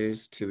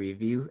Directors to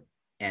review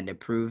and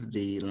approve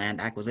the land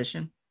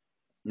acquisition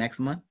next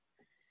month.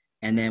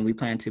 And then we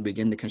plan to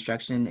begin the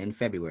construction in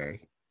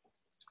February.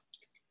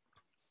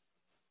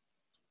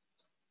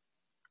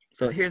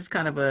 So here's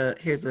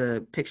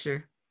a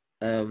picture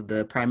of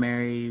the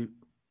primary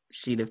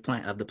sheet of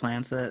the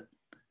plan set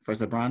for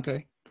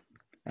Sobrante.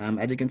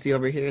 As you can see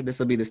over here, this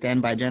will be the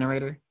standby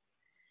generator.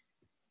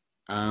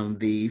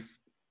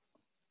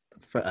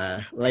 For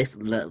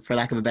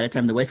lack of a better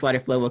term, the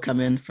wastewater flow will come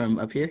in from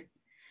up here,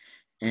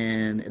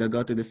 and it'll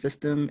go through the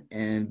system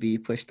and be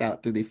pushed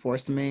out through the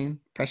force main,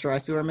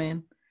 pressurized sewer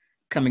main,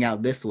 coming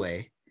out this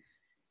way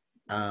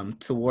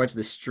towards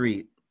the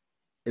street.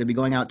 It'll be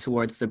going out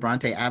towards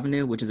Sobrante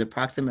Avenue, which is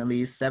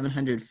approximately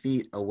 700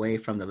 feet away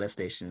from the lift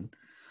station.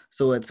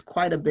 So it's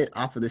quite a bit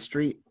off of the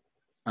street,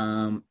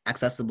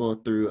 accessible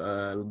through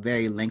a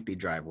very lengthy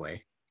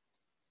driveway.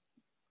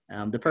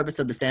 The purpose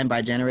of the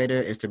standby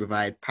generator is to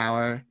provide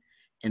power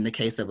in the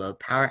case of a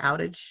power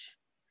outage,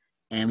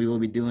 and we will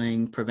be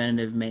doing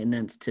preventative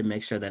maintenance to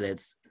make sure that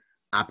it's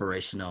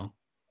operational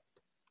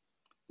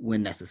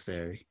when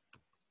necessary.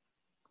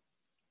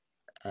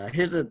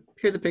 Here's a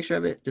picture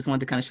of it. Just wanted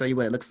to kind of show you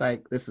what it looks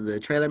like. This is a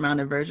trailer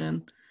mounted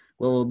version.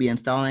 What we'll be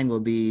installing will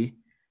be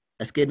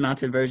a skid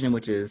mounted version,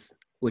 which is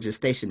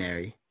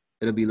stationary.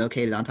 It'll be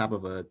located on top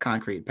of a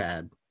concrete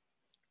pad.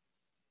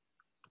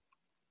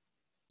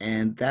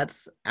 And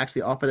that's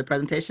actually all for the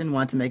presentation.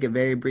 Want to make it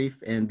very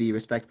brief and be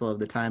respectful of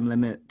the time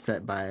limit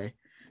set by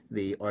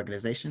the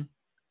organization.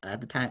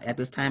 At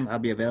this time, I'll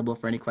be available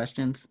for any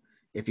questions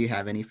if you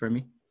have any for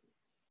me.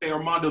 Hey,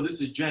 Armando,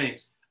 this is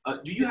James.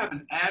 Do you have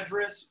an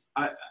address?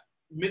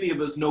 Many of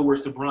us know where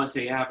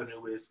Sobrante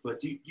Avenue is, but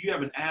do you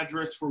have an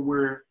address for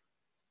where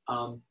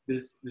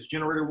this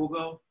generator will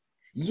go?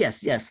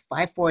 Yes,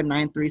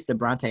 5493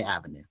 Sobrante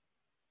Avenue.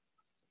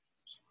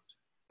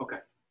 Okay.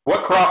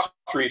 What cross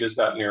street is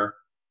that near?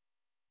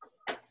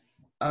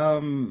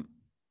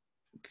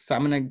 So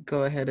I'm gonna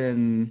go ahead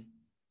and,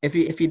 if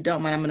you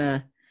don't mind, I'm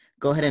gonna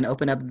go ahead and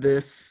open up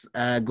this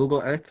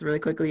Google Earth really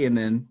quickly and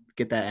then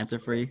get that answer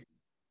for you.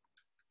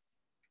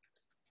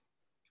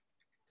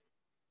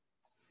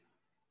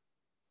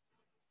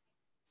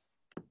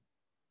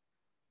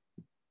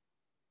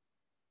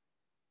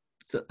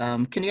 So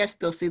can you guys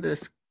still see the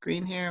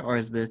screen here, or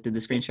did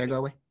the screen share go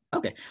away?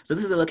 Okay, so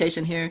this is the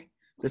location here.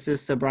 This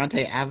is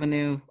Sobrante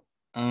Avenue.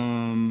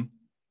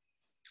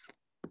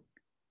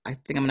 I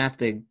think I'm gonna have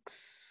to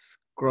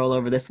scroll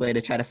over this way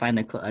to try to find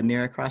a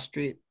nearer cross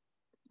street.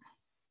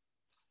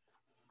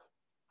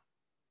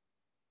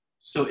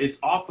 So it's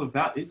off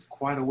about, it's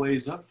quite a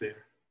ways up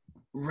there.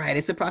 Right,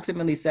 it's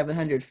approximately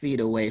 700 feet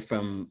away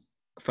from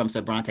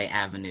Sobrante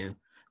Avenue,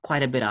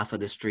 quite a bit off of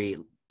the street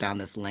down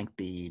this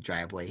lengthy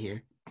driveway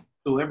here.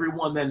 So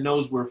everyone that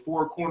knows where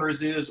Four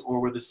Corners is or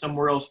where the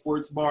Somewhere Else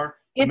Sports Bar,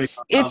 It's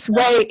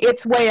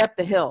way up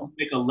the hill.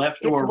 make a left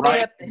It's or a way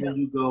right, up the and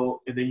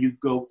then you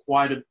go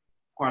quite a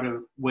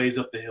ways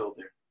up the hill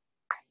there.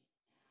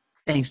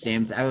 Thanks,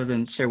 James. I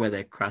wasn't sure where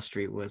the cross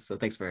street was, so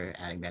thanks for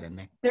adding that in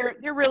there.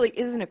 There really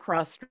isn't a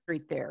cross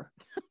street there.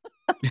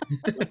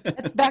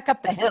 It's back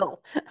up the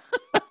hill.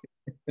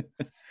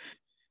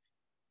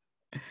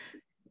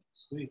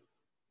 Sweet.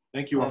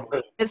 Thank you,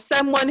 Armando. As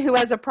someone who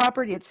has a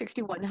property at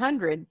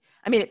 6100,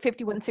 I mean at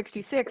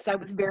 5166, I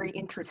was very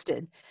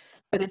interested,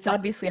 but it's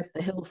obviously up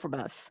the hill from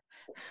us.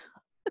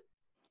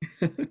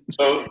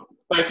 So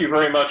thank you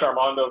very much,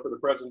 Armando, for the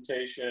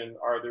presentation.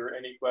 Are there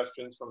any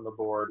questions from the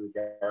board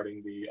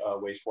regarding the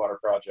wastewater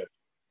project?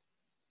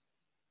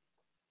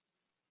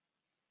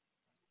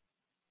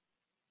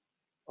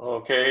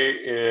 Okay,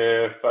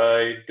 if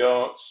I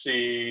don't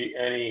see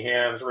any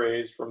hands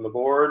raised from the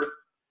board,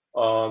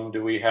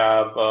 do we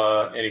have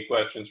any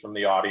questions from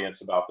the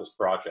audience about this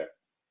project?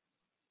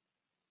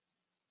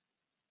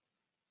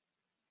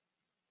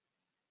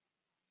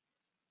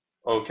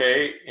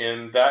 Okay,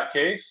 in that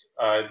case,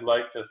 I'd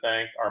like to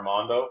thank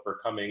Armando for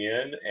coming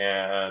in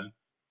and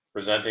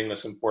presenting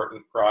this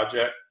important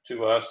project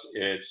to us.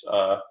 It's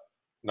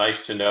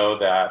nice to know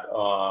that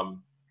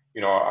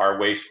you know, our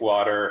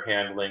wastewater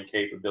handling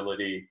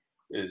capability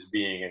is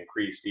being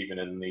increased even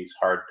in these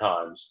hard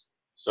times.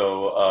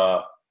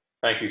 So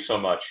thank you so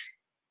much.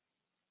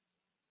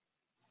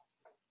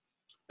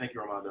 Thank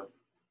you, Armando.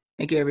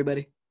 Thank you,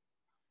 everybody.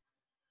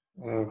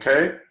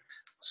 Okay,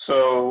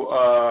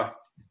 so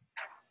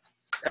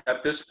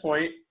at this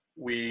point,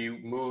 we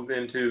move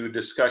into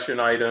discussion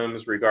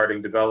items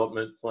regarding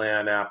development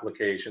plan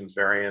applications,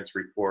 variance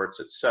reports,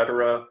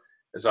 etc.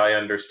 As I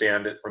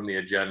understand it from the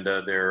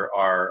agenda, there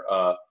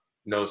are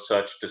no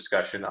such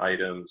discussion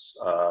items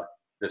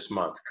this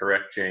month,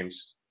 correct,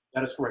 James?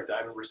 That is correct. I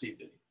haven't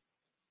received any.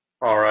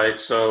 All right,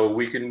 so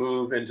we can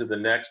move into the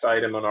next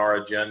item on our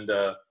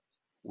agenda,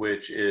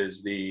 which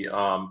is the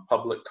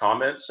public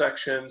comment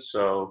section.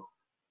 So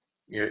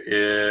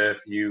if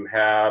you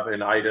have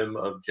an item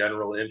of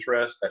general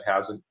interest that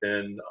hasn't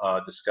been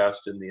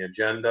discussed in the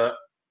agenda,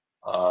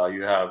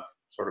 you have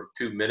sort of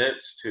 2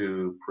 minutes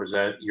to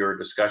present your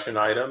discussion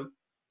item.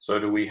 So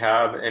do we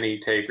have any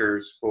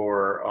takers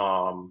for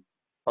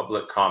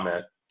public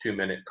comment,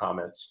 2-minute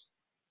comments?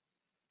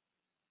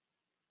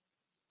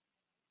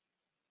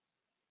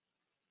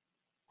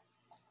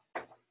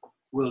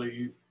 Will, are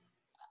you?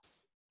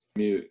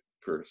 Mute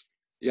first.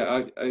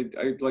 Yeah,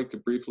 I'd like to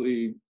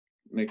briefly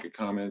make a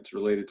comment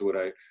related to what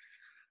I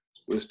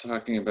was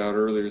talking about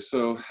earlier.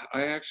 So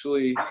I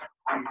actually,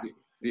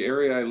 the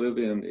area I live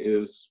in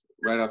is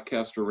right off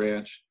Castor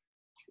Ranch.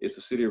 It's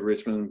the city of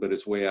Richmond, but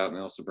it's way out in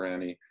El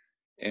Sobrante.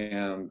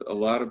 And a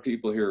lot of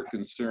people here are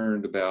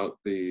concerned about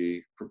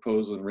the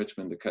proposal in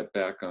Richmond to cut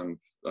back on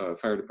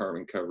fire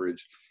department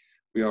coverage.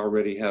 We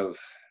already have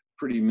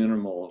pretty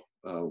minimal,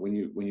 when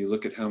you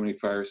look at how many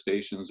fire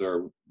stations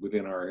are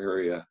within our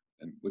area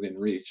and within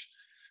reach,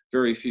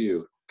 very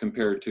few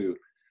compared to,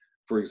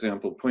 for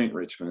example, Point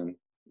Richmond,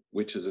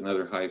 which is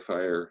another high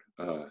fire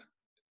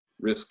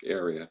risk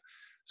area.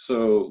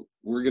 So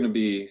we're going to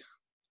be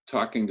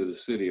talking to the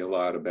city a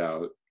lot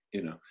about,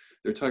 you know,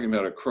 they're talking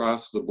about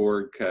across the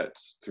board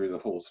cuts through the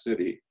whole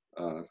city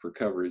for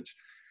coverage.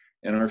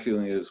 And our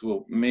feeling is,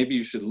 well, maybe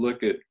you should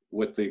look at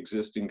what the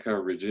existing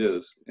coverage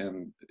is.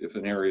 And if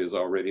an area is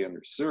already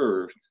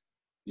underserved,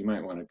 you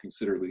might want to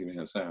consider leaving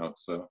us out.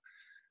 So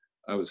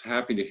I was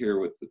happy to hear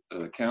what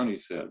the county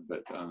said,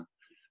 but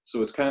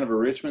so it's kind of a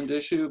Richmond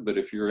issue, but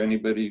if you're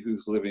anybody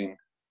who's living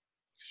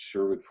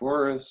Sherwood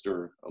Forest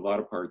or a lot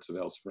of parts of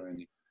El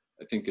Sobrante,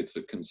 I think it's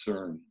a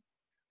concern.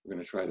 We're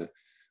going to try to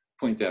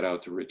point that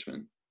out to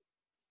Richmond.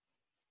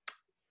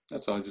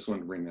 That's all. I just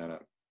wanted to bring that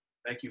up.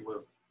 Thank you,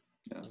 Will.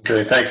 Yeah.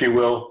 Okay, thank you,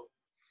 Will.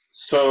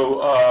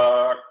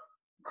 So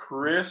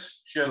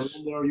Chris just...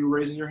 Melinda, are you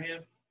raising your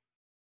hand?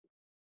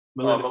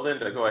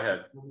 Melinda, go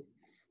ahead.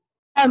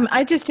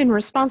 I just, in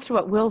response to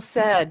what Will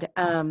said,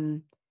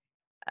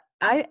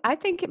 I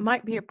think it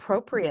might be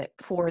appropriate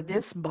for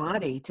this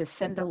body to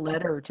send a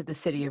letter to the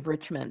city of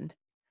Richmond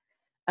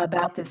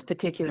about this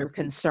particular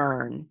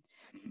concern.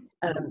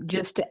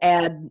 Just to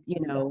add,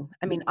 you know,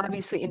 I mean,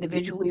 obviously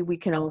individually we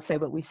can all say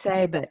what we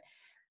say, but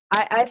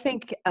I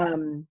think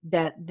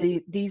that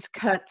these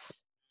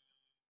cuts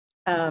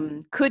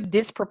could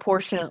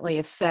disproportionately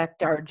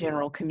affect our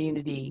general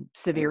community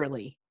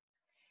severely.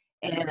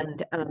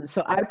 And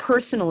so I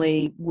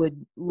personally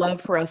would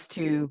love for us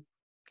to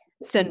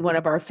send one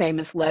of our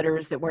famous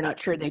letters that we're not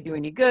sure they do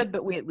any good,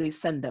 but we at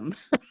least send them.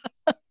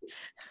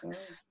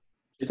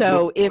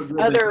 So if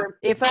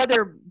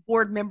other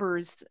board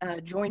members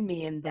join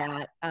me in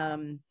that,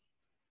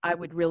 I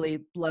would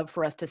really love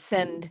for us to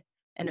send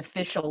an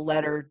official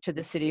letter to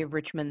the city of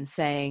Richmond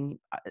saying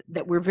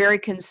that we're very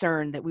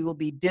concerned that we will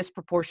be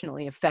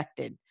disproportionately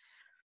affected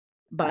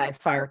by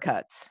fire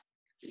cuts.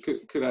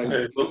 Could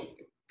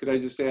I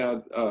just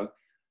add,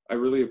 I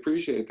really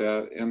appreciate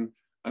that. And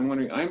I'm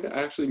wondering, I've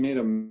actually made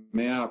a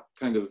map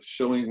kind of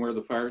showing where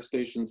the fire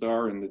stations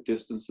are and the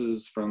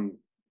distances from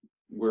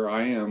where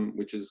I am,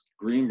 which is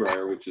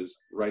Greenbrier, which is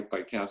right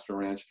by Castor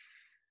Ranch.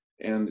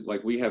 And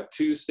like we have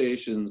 2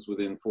 stations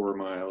within 4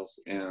 miles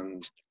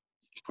and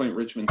Point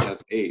Richmond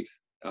has 8.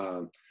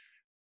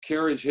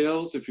 Carriage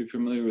Hills, if you're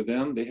familiar with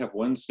them, they have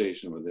 1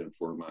 station within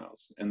 4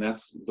 miles. And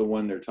that's the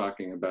one they're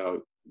talking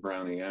about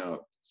browning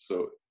out.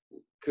 So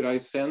could I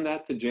send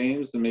that to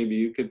James and maybe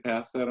you could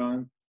pass that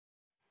on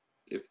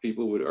if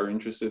people are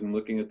interested in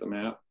looking at the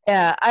map?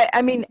 Yeah,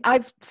 I mean,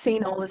 I've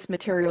seen all this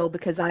material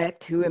because I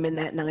too am in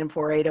that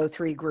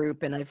 94803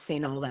 group, and I've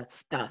seen all that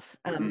stuff.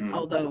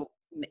 Although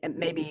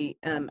maybe,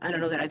 I don't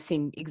know that I've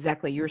seen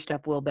exactly your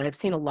stuff, Will, but I've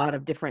seen a lot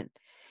of different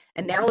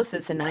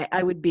analysis, and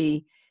I would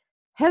be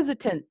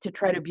hesitant to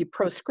try to be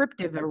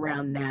proscriptive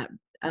around that,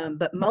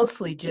 but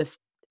mostly just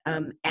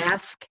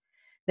ask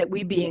that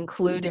we be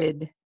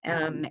included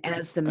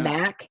as the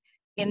MAC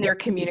in their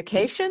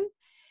communication,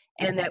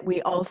 and that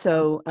we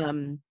also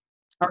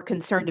are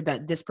concerned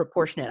about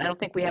disproportionate. I don't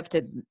think we have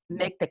to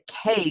make the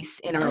case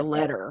in our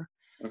letter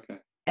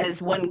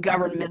as one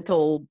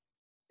governmental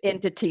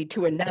entity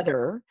to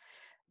another,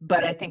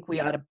 but I think we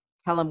ought to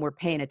tell them we're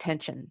paying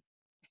attention.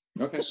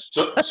 Okay.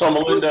 So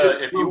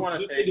Melinda, if you want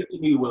to Just take it to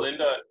me, Will.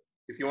 Melinda,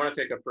 if you want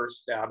to take a first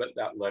stab at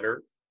that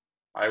letter,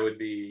 I would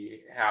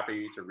be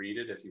happy to read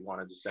it if you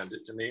wanted to send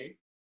it to me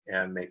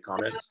and make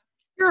comments.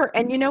 Sure.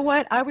 And you know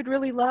what I would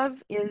really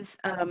love is,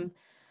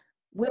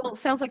 Will, it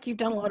sounds like you've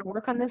done a lot of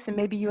work on this, and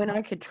maybe you and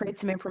I could trade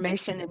some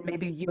information, and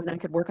maybe you and I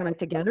could work on it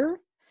together.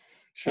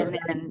 Sure. And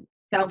then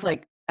sounds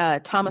like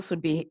Thomas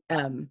would be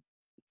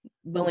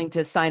willing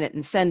to sign it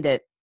and send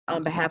it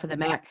on behalf of the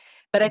MAC.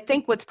 But I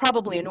think what's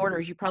probably in order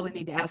is you probably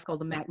need to ask all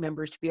the MAC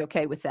members to be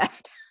okay with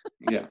that.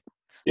 Yeah.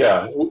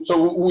 Yeah.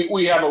 So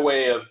we have a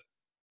way of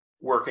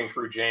working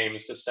through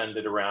James to send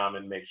it around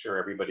and make sure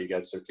everybody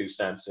gets their 2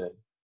 cents in.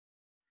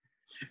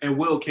 And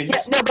Will, can you?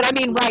 Yeah, no, but I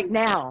mean right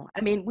now.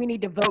 I mean, we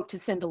need to vote to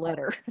send a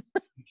letter.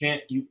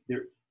 You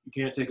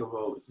can't take a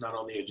vote. It's not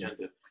on the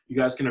agenda. You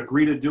guys can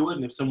agree to do it,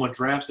 and if someone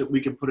drafts it,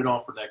 we can put it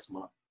on for next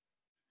month.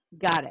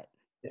 Got it.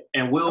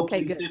 And Will,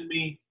 Okay,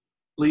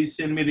 please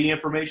send me the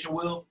information,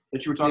 Will,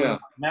 that you were talking about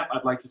the map.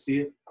 I'd like to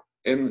see it.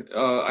 And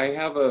I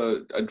have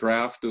a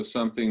draft of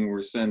something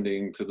we're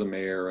sending to the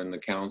mayor and the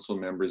council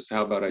members.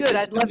 How about Good,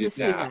 I'd love to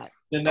see that.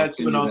 Send that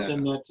to me, and I'll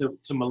send that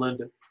to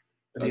Melinda.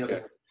 And the Okay.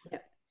 other.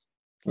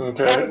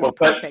 Okay. That would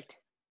be perfect.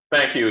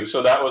 Thank you.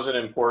 So that was an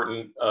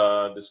important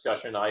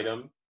discussion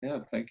item. Yeah,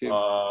 thank you.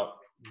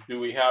 Do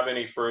we have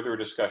any further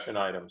discussion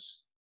items?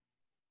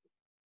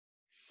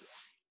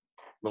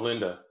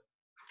 Melinda.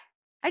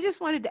 I just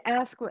wanted to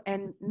ask,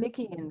 and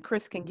Mickey and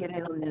Chris can get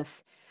in on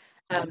this,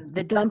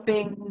 the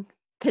dumping,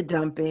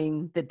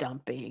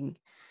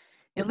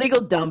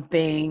 illegal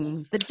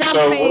dumping, the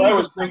dumping. So what I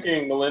was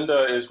thinking,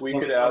 Melinda, is we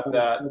could add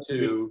that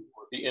to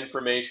the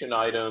information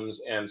items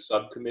and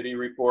subcommittee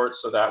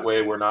reports, so that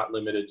way we're not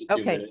limited to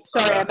 2 minutes.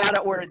 Okay, sorry, I'm out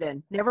of order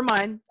then. Never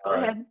mind. Go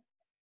ahead.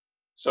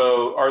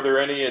 So are there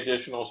any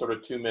additional sort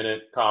of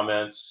 2-minute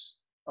comments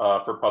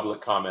for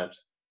public comment?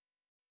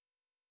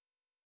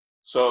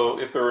 So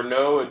if there are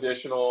no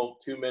additional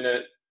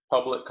 2-minute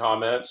public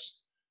comments,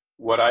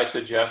 what I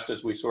suggest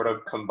is we sort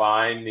of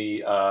combine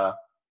the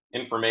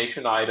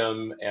information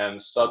item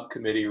and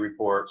subcommittee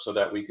report so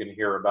that we can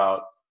hear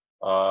about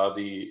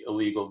the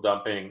illegal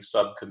dumping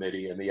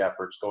subcommittee and the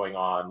efforts going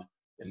on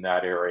in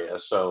that area.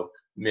 So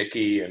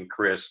Mickey and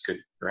Chris could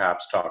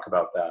perhaps talk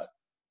about that.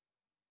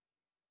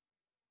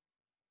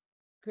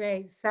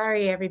 Great.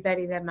 Sorry,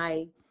 everybody, that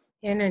my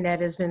internet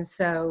has been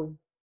so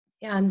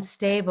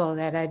unstable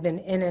that I've been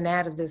in and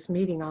out of this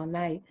meeting all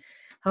night.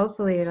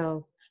 Hopefully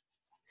it'll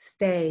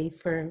stay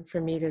for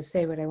me to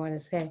say what I want to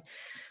say.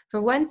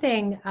 For one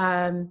thing,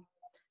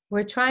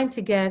 we're trying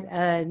to get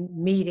a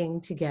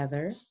meeting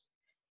together,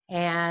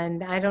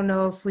 and I don't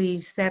know if we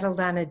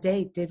settled on a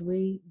date. Did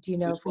we? Do you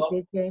know if we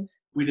did, James?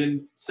 We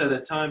didn't set a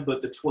time,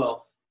 but the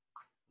 12th,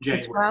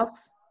 January. The 12th?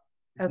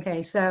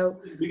 Okay,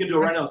 so. We can do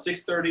it right now,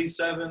 6:30,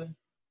 7,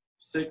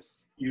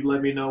 6. You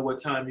let me know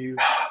what time you.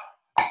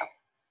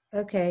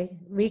 Okay,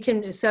 we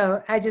can,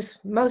 so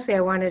mostly I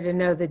wanted to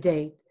know the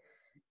date.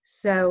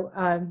 So,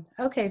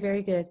 okay,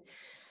 very good.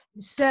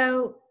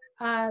 So,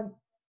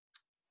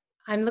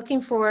 I'm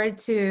looking forward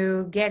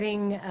to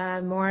getting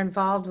more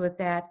involved with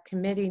that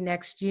committee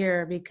next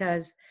year,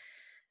 because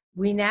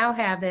we now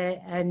have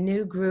a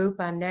new group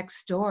on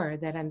Nextdoor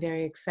that I'm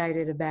very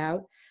excited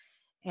about.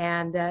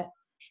 And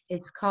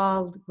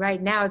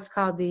right now it's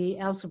called the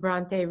El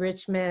Sobrante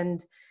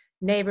Richmond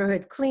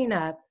Neighborhood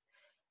Cleanup.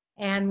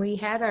 And we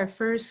had our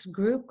first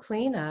group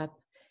cleanup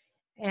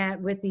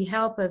with the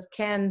help of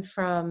Ken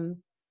from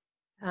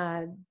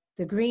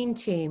the Green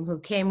Team, who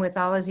came with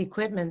all his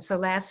equipment. So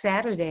last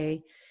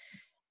Saturday,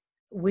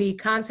 we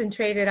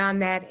concentrated on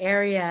that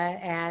area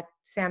at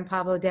San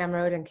Pablo Dam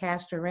Road and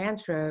Castro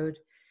Ranch Road.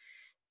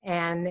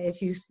 And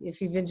if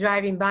you've been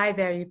driving by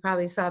there, you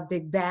probably saw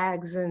big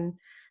bags and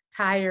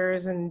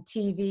tires and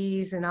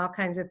TVs and all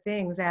kinds of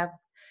things. That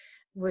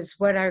was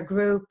what our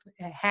group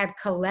had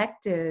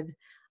collected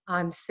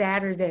on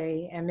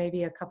Saturday and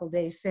maybe a couple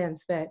days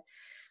since. But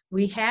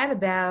we had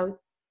about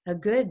a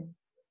good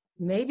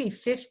maybe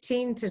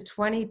 15 to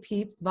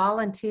 20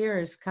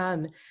 volunteers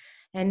come.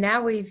 And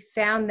now we've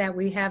found that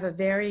we have a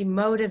very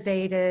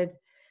motivated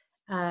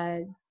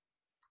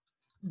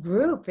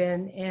group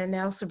in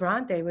El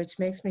Sobrante, which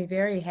makes me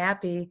very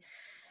happy.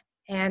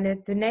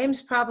 And the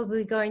name's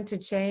probably going to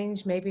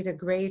change, maybe to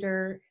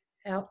Greater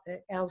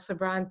El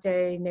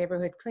Sobrante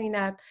neighborhood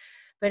cleanup.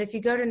 But if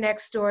you go to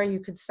Nextdoor, you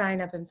could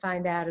sign up and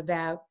find out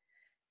about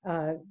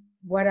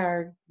what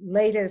our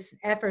latest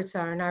efforts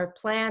are. And our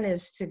plan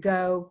is to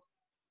go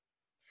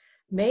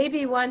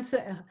maybe once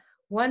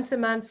a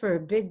month for a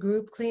big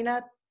group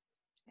cleanup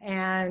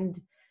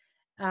and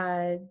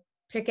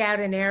pick out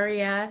an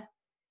area.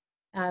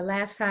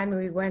 Last time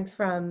we went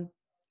from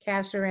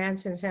Castro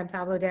Ranch and San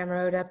Pablo Dam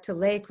Road up to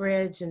Lake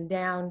Ridge and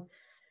down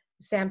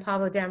San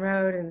Pablo Dam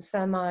Road and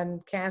some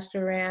on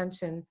Castro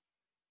Ranch. And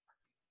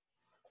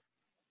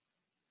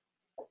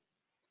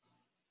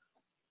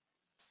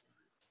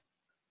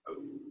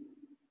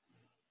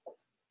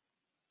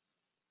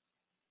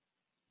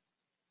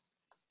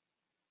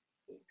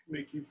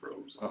Make you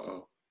froze.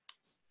 Uh-oh.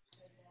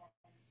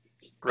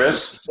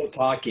 Chris? Still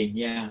talking,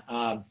 yeah.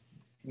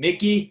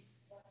 Mickey,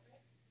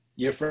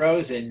 you're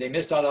frozen. They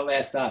missed all that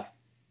last stuff.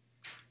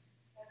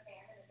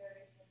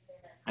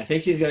 I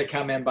think she's going to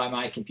come in by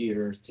my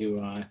computer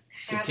to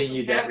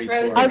continue that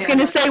report. I was going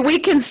to say, we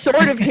can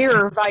sort of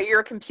hear by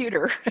your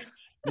computer.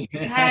 all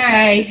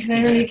right,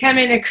 then let me come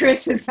into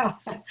Chris's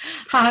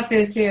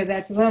office here.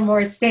 That's a little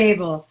more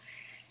stable.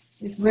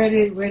 Where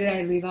did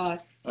I leave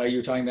off? You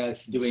were talking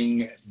about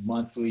doing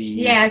monthly.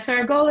 Yeah, so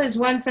our goal is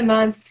once a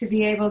month to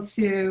be able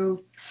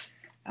to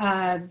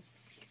have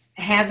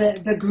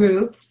the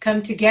group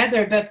come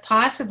together, but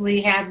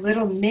possibly have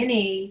little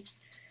mini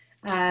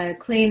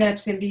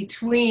cleanups in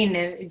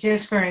between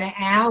just for an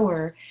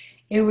hour.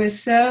 It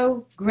was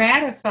so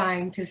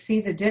gratifying to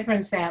see the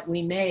difference that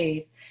we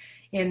made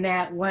in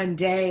that one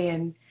day.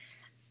 And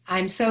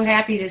I'm so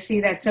happy to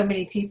see that so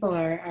many people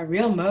are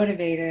real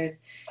motivated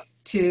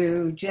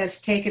to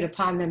just take it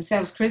upon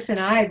themselves. Chris and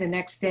I, the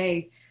next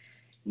day,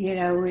 you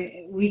know,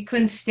 we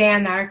couldn't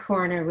stand our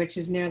corner, which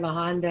is near La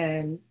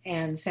Honda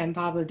and San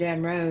Pablo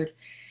Dam Road.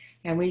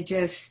 And we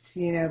just,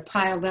 you know,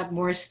 piled up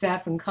more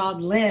stuff and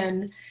called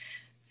Lynn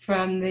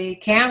from the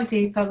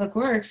county public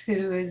works,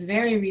 who is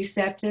very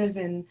receptive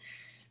and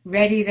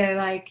ready to,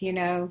 like, you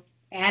know,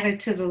 add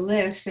it to the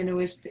list. And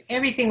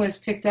everything was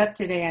picked up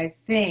today, I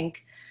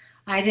think.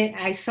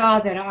 I saw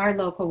that our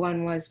local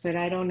one was, but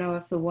I don't know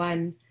if the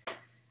one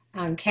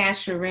on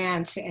Castro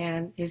Ranch,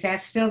 and is that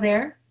still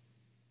there?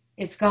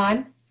 It's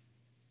gone?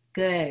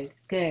 Good.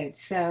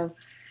 So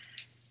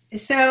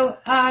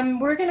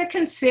we're going to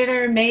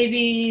consider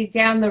maybe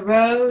down the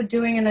road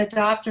doing an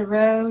Adopt a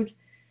Road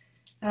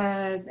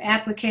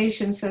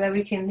application so that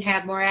we can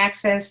have more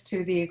access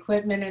to the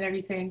equipment and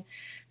everything.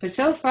 But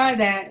so far,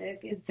 that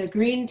the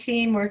green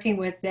team, working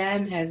with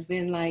them, has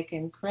been like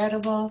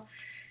incredible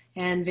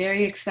and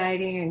very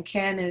exciting. And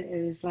Ken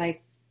is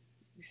like,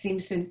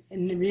 seems to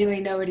really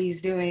know what he's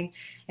doing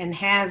and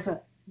has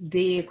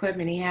the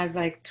equipment. He has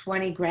like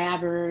 20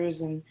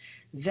 grabbers and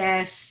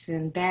vests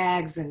and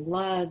bags and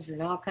gloves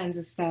and all kinds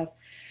of stuff.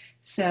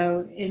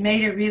 So it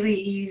made it really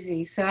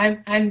easy. So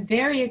I'm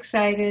very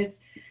excited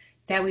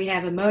that we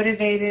have a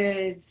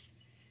motivated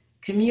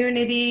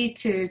community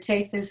to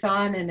take this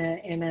on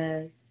in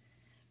a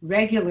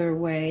regular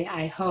way,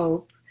 I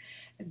hope.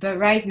 But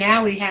right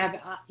now we have,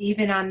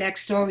 even on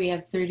Nextdoor, we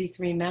have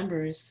 33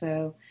 members.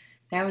 So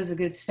that was a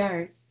good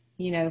start,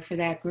 you know, for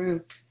that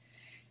group.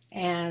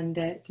 And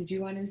did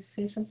you want to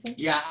say something?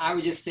 Yeah, I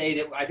would just say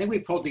that I think we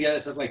pulled together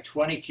something like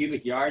 20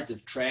 cubic yards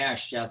of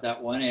trash out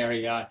that one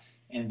area,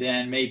 and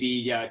then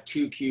maybe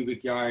 2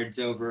 cubic yards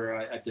over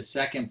at the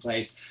second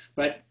place.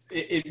 But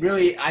it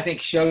really, I think,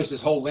 shows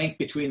this whole link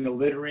between the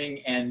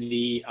littering and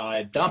the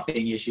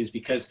dumping issues,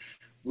 because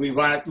we're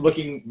going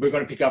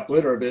to pick up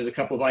litter, but there's a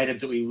couple of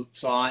items that we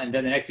saw, and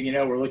then the next thing you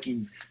know, we're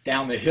looking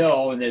down the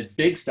hill and there's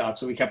big stuff.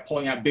 So we kept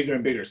pulling out bigger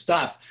and bigger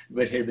stuff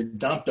that had been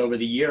dumped over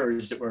the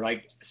years that were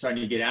like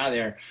starting to get out of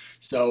there.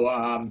 So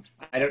I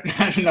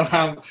don't know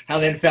how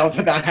Lynn felt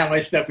about how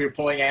much stuff we were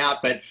pulling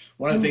out, but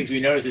one of the things we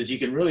noticed is you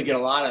can really get a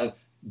lot of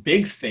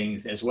big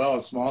things as well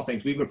as small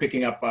things. We were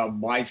picking up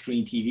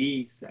widescreen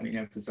TVs. I mean,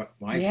 it was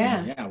widescreen.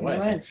 Yeah, it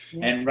was.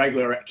 Yeah. And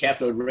regular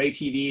cathode ray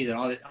TVs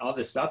and all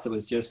this stuff that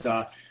was just,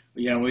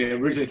 you know, we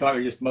originally thought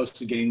we were just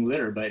mostly getting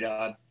litter,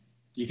 but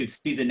you could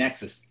see the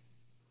nexus.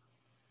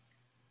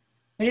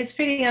 But it's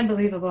pretty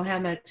unbelievable how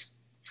much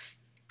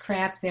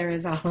crap there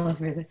is all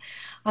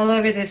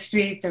over the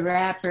street, the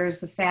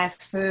wrappers, the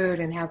fast food,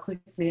 and how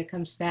quickly it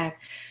comes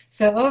back.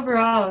 So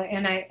overall,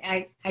 and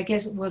I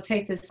guess we'll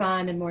take this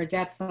on in more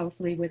depth,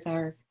 hopefully, with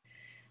our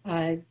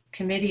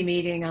committee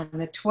meeting on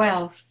the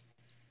 12th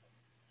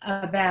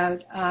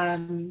about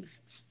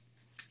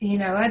you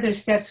know, other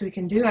steps we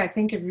can do. I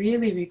think it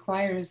really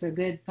requires a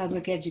good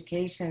public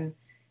education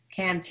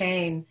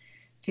campaign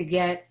to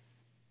get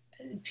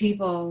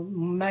people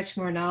much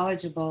more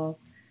knowledgeable.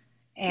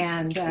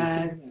 And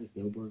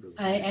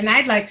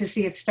I'd like to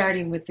see it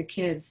starting with the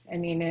kids. I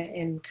mean,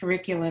 in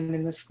curriculum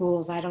in the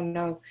schools. I don't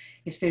know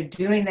if they're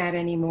doing that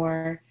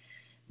anymore,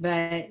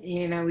 but,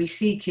 you know, we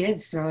see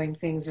kids throwing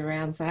things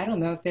around. So I don't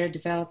know if they're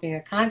developing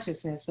a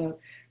consciousness, but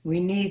we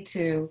need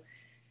to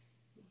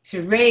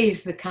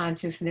raise the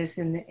consciousness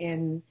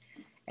in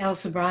El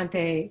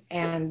Sobrante.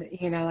 And,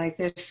 you know, like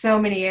there's so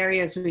many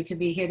areas we could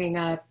be hitting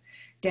up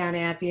down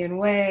Appian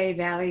Way,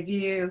 Valley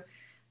View.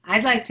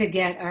 I'd like to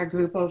get our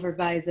group over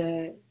by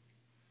the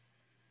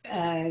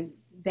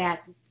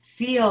that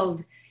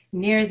field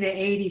near the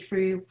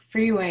 80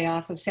 freeway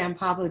off of San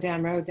Pablo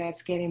Dam Road.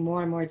 That's getting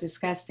more and more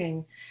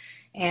disgusting.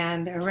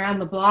 And around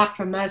the block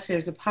from us,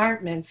 there's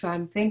apartments. So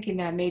I'm thinking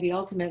that maybe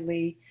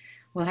ultimately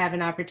we'll have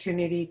an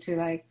opportunity to,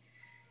 like,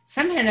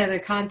 somehow or another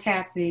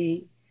contact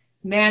the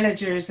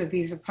managers of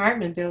these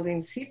apartment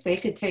buildings, see if they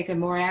could take a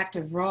more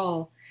active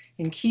role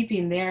in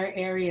keeping their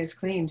areas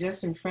clean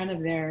just in front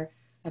of their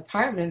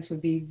apartments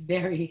would be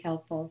very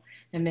helpful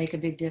and make a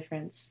big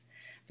difference.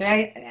 But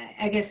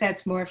I guess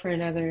that's more for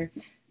another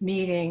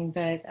meeting.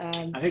 But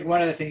I think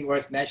one other thing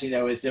worth mentioning,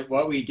 though, is that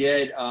what we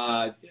did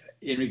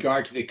in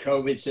regard to the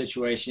COVID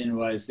situation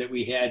was that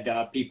we had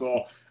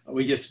people,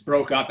 we just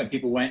broke up and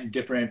people went in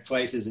different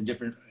places and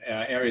different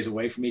areas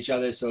away from each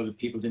other so that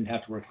people didn't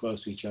have to work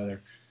close to each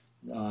other.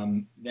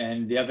 And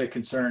the other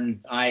concern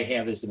I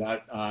have is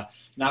about,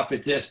 not for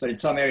this, but in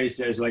some areas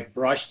there's like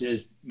brush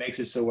that makes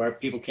it so where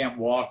people can't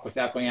walk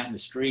without going out in the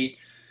street.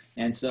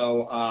 And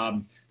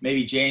so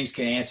maybe James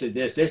can answer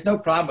this. There's no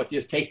problem with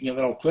just taking a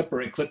little clipper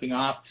and clipping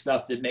off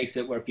stuff that makes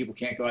it where people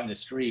can't go out in the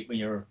street when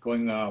you're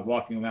going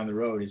walking around the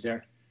road, is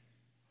there?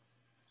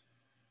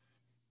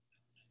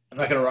 I'm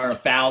not going to run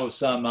afoul of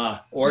some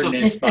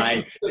ordinance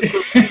by.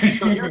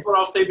 So here's what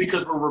I'll say,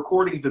 because we're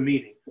recording the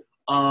meeting.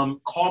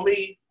 Call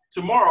me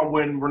tomorrow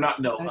when we're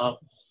not. No.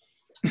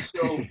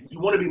 So you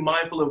want to be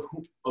mindful of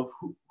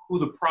who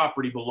the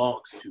property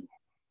belongs to.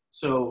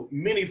 So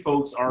many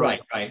folks are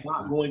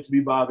not going to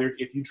be bothered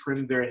if you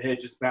trim their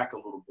hedges back a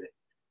little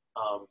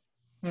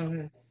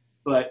bit.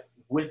 But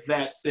with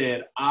that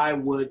said, I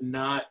would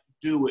not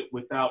do it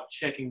without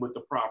checking with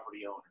the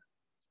property owner.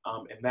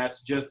 And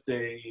that's just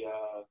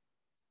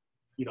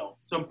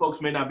some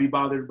folks may not be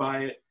bothered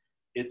by it.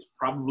 It's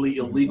probably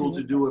illegal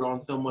to do it on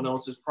someone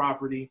else's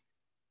property.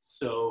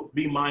 So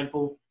be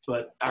mindful,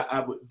 but I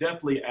would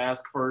definitely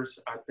ask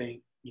first. I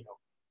think,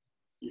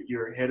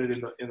 you're headed in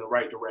the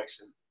right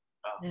direction.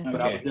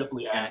 But I would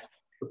definitely ask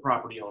the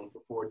property owner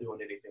before doing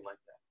anything like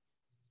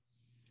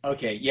that.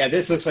 Okay, yeah,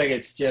 this looks like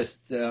it's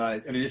just,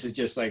 this is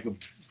just like a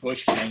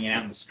bush hanging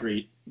out in the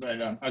street.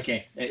 But,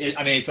 okay,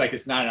 it's like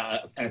it's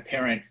not an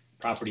apparent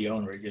property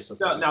owner. It just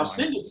looks now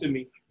send it to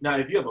me. Now,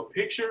 if you have a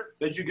picture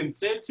that you can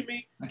send to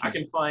me, I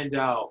can find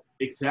out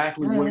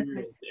exactly where and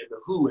the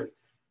who. And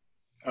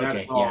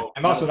okay, yeah.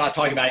 I'm also not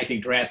talking about anything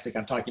drastic.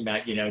 I'm talking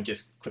about,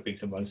 just clipping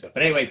some other stuff.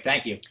 But anyway,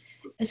 thank you.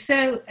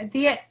 So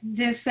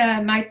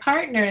my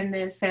partner in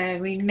this,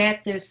 we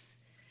met this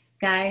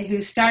guy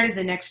who started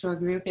the Next Door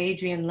group,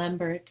 Adrian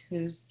Lambert,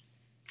 who's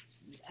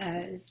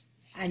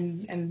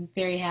I'm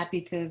very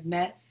happy to have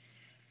met.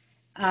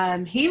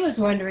 He was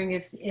wondering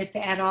if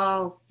at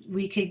all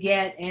we could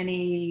get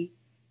any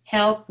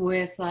help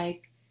with,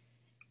 like,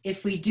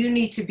 if we do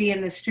need to be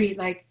in the street,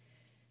 like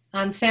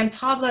on San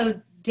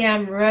Pablo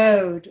Dam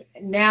Road,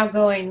 now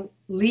going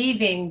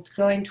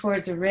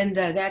towards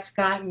Orinda, that's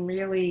gotten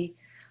really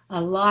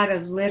a lot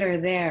of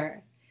litter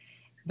there,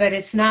 but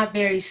it's not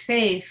very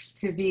safe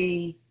to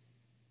be,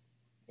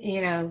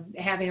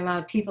 having a lot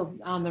of people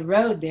on the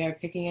road there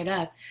picking it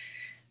up.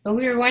 But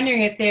we were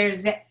wondering if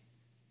there's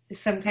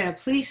some kind of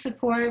police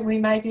support we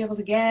might be able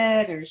to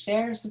get, or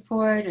sheriff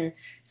support, or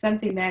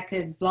something that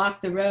could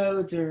block the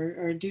roads,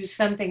 or do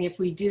something if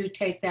we do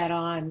take that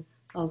on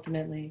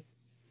ultimately.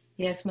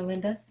 Yes,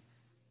 Melinda?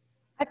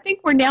 I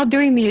think we're now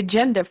doing the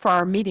agenda for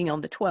our meeting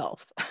on the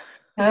 12th.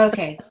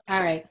 Okay,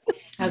 all right,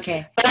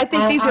 okay. But I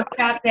think I'll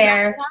stop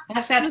there.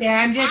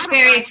 I'm just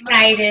very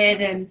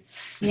excited, and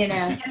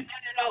No,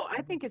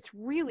 I think it's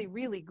really,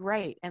 really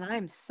great, and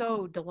I'm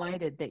so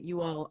delighted that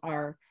you all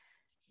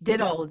did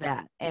all of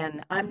that.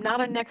 And I'm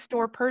not a next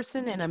door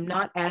person, and I'm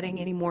not adding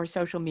any more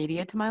social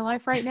media to my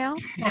life right now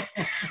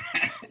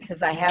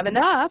because I have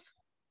enough.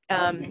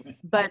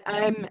 But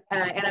and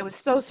I was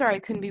so sorry I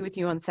couldn't be with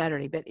you on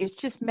Saturday, but it's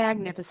just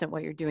magnificent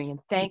what you're doing, and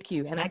thank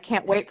you. And I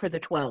can't wait for the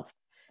 12th.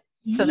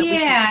 So that we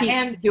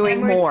can keep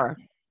doing more.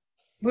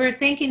 We're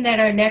thinking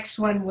that our next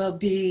one will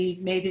be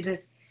maybe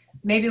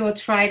we'll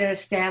try to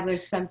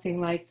establish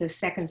something like the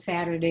second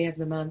Saturday of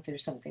the month or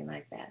something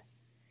like that.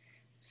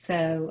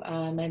 So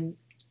and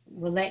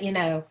we'll let you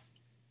know.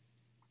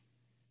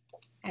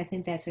 I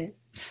think that's it.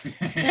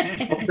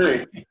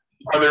 Okay.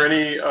 Are there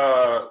any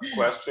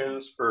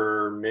questions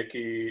for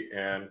Mickey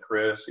and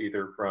Chris,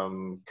 either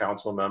from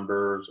council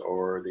members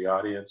or the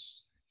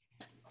audience?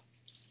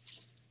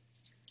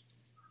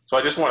 So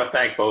I just want to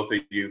thank both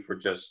of you for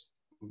just,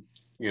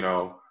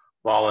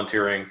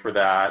 volunteering for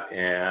that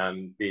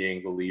and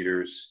being the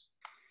leaders.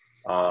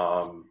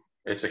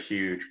 It's a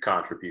huge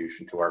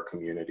contribution to our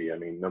community. I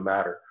mean, no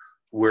matter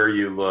where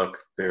you look,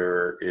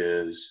 there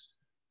is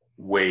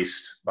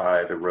waste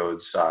by the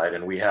roadside,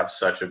 and we have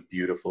such a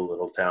beautiful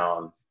little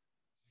town.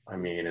 I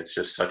mean, it's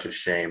just such a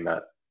shame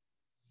that,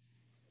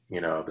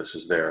 this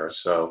is there.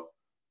 So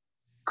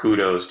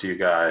kudos to you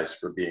guys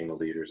for being the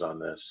leaders on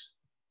this.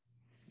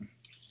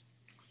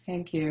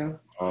 Thank you.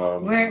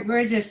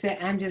 I'm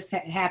just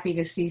happy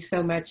to see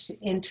so much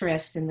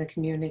interest in the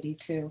community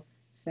too.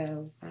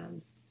 So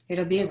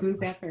It'll be a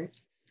group effort.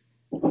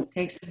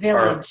 Takes a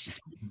village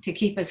to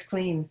keep us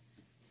clean.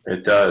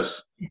 It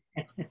does.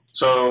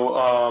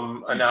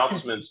 So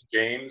announcements,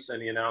 James,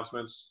 any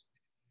announcements?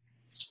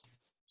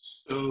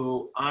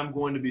 So I'm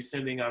going to be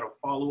sending out a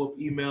follow-up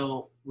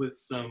email with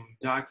some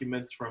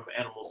documents from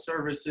Animal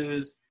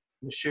Services,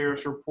 the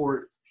Sheriff's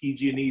Report.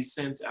 PG&E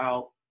sent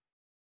out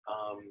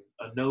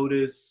a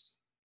notice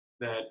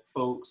that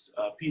folks,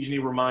 PG&E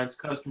reminds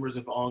customers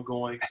of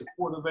ongoing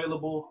support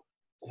available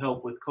to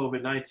help with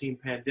COVID-19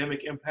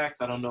 pandemic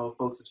impacts. I don't know if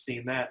folks have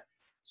seen that,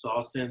 so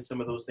I'll send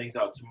some of those things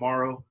out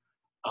tomorrow.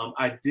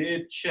 I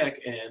did check,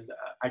 and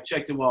I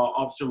checked it while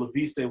Officer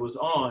Leviste was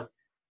on,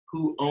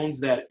 who owns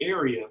that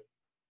area.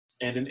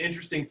 And an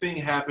interesting thing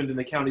happened in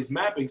the county's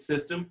mapping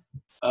system.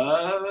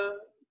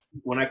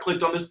 When I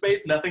clicked on the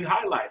space, nothing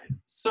highlighted.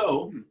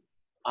 So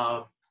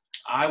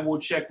I will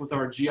check with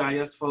our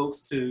GIS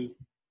folks to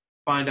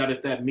find out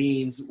if that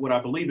means what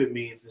I believe it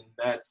means, and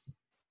that's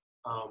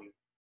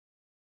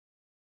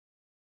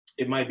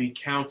it might be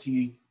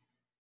county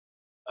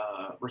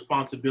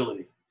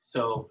responsibility.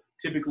 So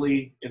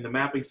typically in the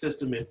mapping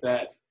system,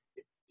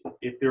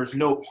 if there's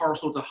no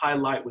parcel to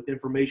highlight with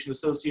information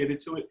associated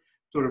to it,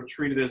 sort of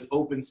treated as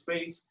open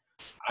space,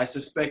 I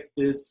suspect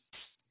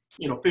this,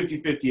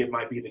 50-50, it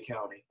might be the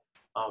county.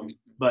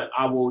 But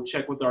I will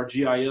check with our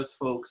GIS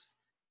folks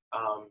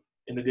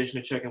in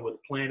addition to checking with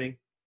planning,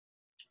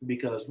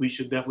 because we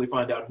should definitely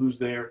find out who's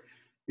there.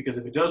 Because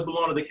if it does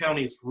belong to the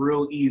county, it's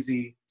real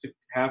easy to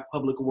have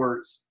Public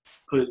Works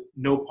put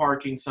no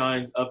parking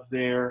signs up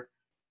there,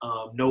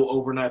 no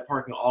overnight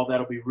parking. All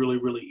that'll be really,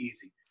 really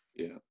easy.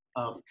 Yeah.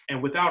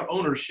 And without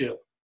ownership,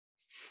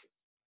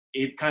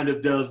 it kind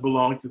of does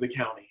belong to the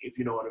county, if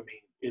you know what I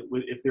mean.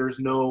 If there's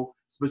no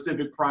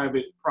specific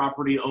private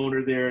property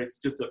owner there, it's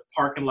just a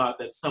parking lot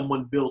that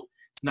someone built.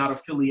 It's not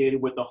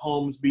affiliated with the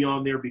homes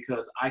beyond there,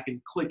 because I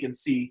can click and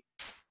see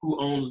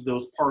who owns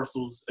those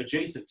parcels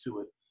adjacent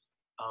to it.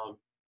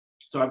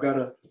 So I've got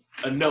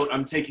a note.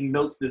 I'm taking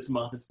notes this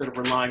month instead of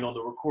relying on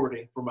the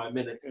recording for my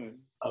minutes.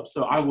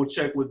 So I will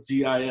check with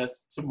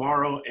GIS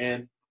tomorrow,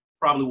 and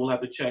probably will have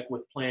to check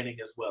with planning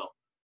as well.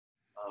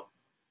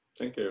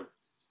 Thank you.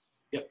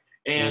 Yep.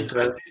 And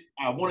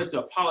I wanted to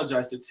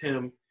apologize to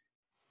Tim.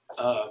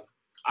 I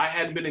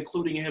hadn't been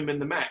including him in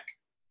the MAC.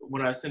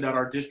 When I send out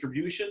our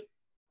distribution,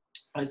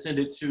 I send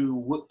it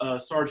to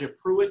Sergeant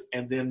Pruitt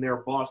and then their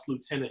boss,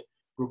 Lieutenant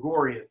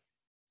Gregorian.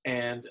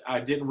 And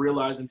I didn't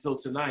realize until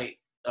tonight,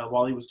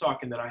 while he was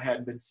talking, that I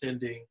hadn't been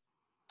sending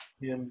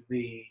him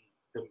the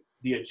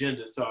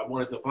agenda. So I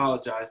wanted to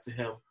apologize to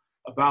him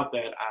about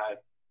that. I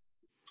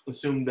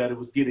assumed that it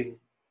was getting,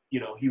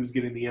 he was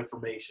getting the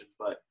information,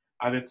 but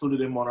I've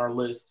included him on our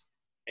list,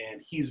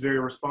 and he's very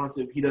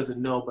responsive. He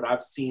doesn't know, but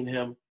I've seen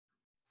him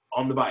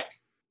on the bike.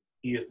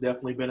 He has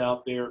definitely been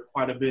out there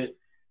quite a bit.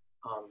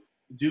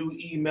 Do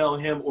email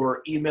him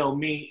or email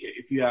me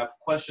if you have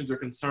questions or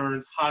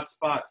concerns,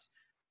 hotspots,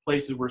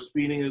 places where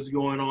speeding is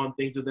going on,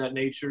 things of that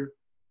nature.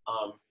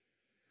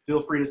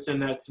 Feel free to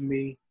send that to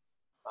me.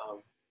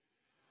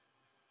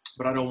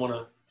 But I don't want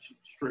to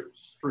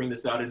string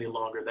this out any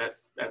longer.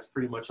 That's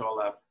pretty much all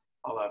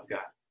I've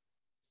got.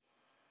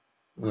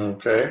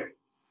 Okay.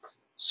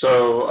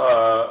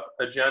 So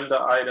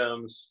agenda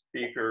items,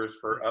 speakers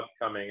for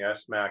upcoming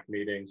ESMAC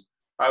meetings.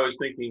 I was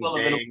thinking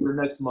James.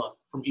 Next month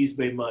from East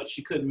Bay Mud.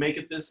 She couldn't make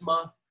it this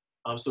month.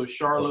 So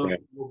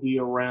Charlotte will be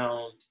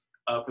around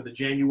for the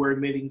January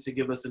meeting to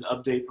give us an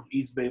update from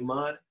East Bay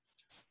Mud.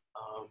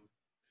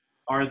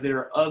 Are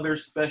there other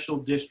special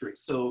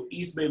districts? So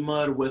East Bay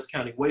Mud, West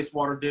County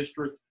Wastewater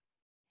District.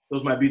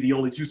 Those might be the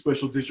only two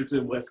special districts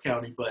in West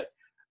County, but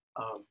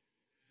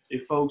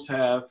if folks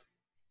have,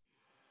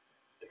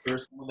 if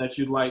there's someone that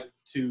you'd like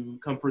to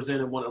come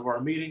present at one of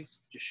our meetings,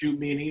 just shoot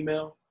me an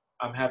email.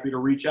 I'm happy to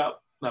reach out.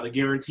 It's not a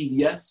guaranteed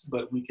yes,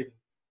 but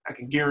I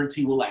can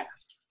guarantee we'll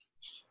ask.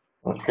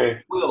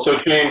 Okay. So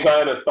James, I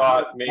had a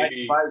thought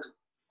maybe.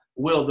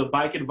 The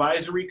Bike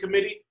Advisory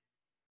Committee,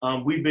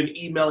 we've been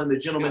emailing the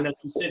gentleman that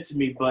you sent to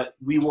me, but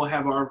we will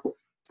have our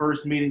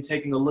first meeting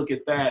taking a look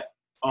at that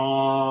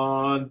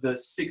on the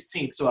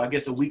 16th. So I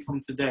guess a week from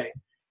today.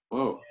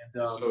 Whoa.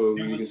 And, so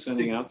you're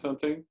sending out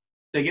something?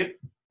 Take it?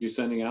 You're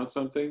sending out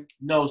something?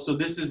 No. So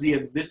this is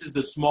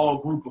the small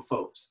group of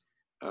folks.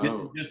 Oh. This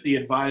is just the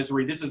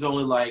advisory. This is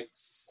only like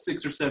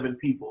 6 or 7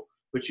 people.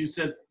 But you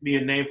sent me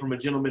a name from a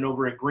gentleman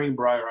over at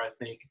Greenbrier, I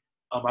think.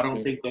 I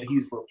don't think that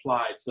he's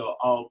replied, so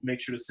I'll make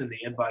sure to send the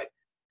invite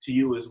to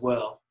you as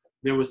well.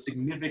 There was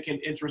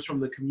significant interest from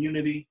the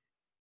community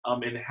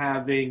in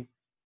having,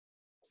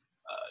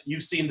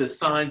 you've seen the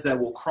signs that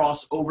will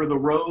cross over the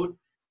road.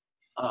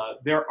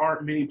 There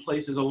aren't many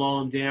places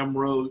along Dam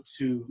Road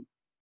to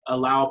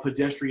allow a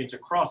pedestrian to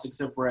cross,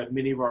 except for at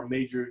many of our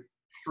major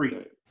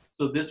streets. Right.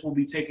 So this will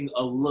be taking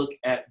a look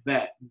at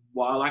that.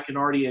 While I can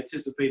already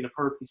anticipate and have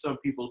heard from some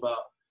people about,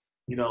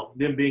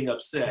 them being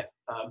upset,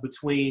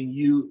 between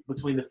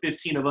the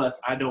 15 of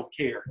us, I don't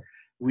care.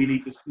 We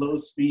need to slow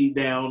speed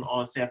down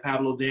on San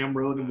Pablo Dam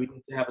Road, and we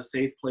need to have a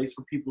safe place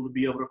for people to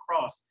be able to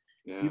cross.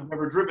 Yeah. You've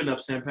never driven up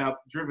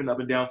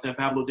and down San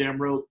Pablo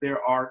Dam Road.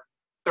 There are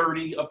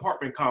 30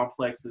 apartment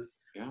complexes.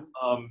 Yeah.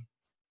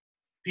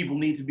 People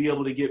need to be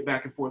able to get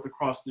back and forth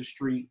across the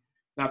street.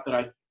 Not that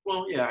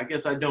I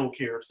guess I don't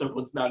care if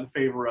someone's not in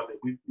favor of it.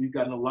 We've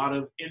gotten a lot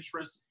of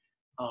interest.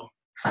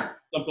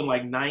 Something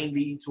like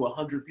 90 to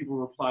 100 people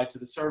replied to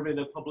the survey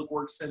that Public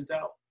Works sent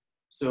out.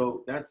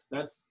 So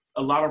that's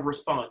a lot of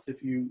response.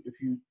 If you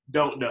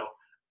don't know,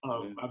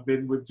 I've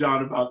been with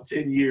John about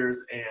 10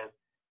 years, and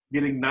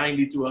getting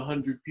 90 to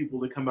 100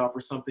 people to come out for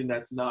something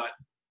that's not,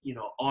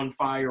 on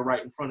fire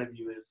right in front of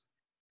you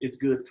is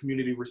good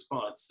community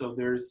response. So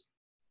there's,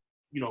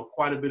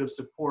 quite a bit of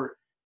support,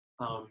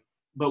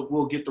 but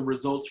we'll get the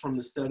results from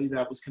the study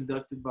that was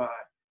conducted by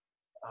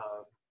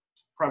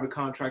private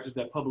contractors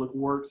that Public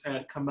Works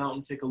had come out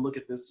and take a look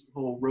at this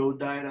whole road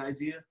diet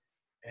idea,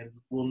 and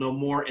we'll know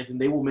more, and then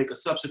they will make a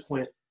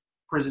subsequent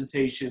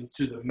presentation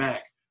to the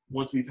MAC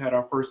once we've had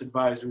our first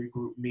advisory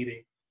group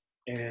meeting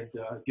and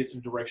get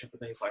some direction for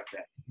things like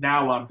that.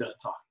 Now I'm done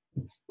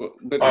talking.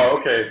 Well,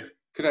 okay.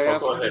 Could I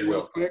ask go ahead, real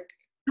Will. quick?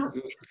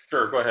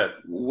 Sure, go ahead.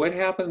 What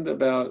happened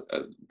about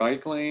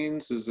bike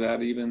lanes? Is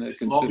that even a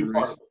This will all be part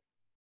consideration? of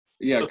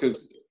it. Yeah, So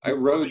because I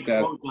this wrote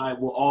that. road diet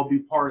will all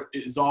be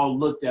is all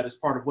looked at as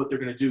part of what they're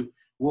going to do.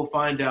 We'll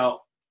find out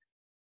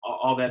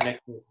all that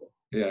next Wednesday.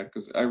 Yeah,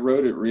 because I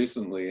wrote it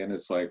recently, and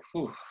it's like,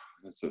 whew,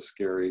 it's a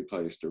scary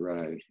place to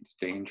ride. It's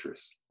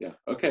dangerous. Yeah.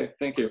 Okay.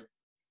 Thank you.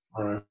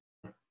 All right.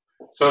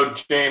 So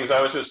James,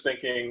 I was just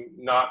thinking,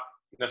 not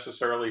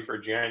necessarily for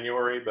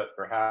January, but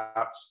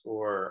perhaps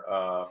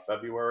for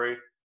February,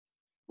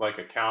 like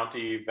a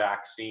county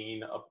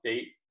vaccine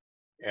update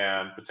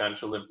and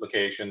potential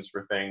implications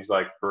for things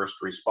like first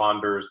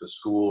responders, the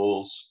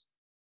schools,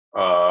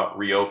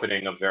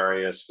 reopening of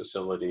various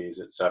facilities,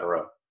 et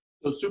cetera.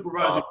 So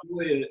Supervisor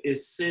Boya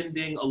is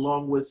sending,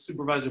 along with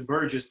Supervisor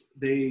Burgess,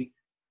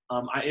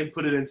 I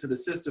inputted into the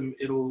system,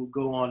 it'll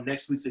go on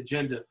next week's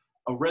agenda,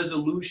 a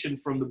resolution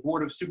from the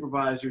Board of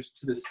Supervisors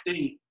to the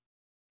state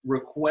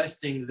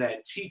requesting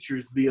that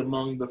teachers be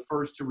among the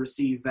first to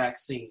receive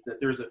vaccines, that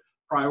there's a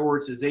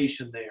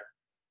prioritization there.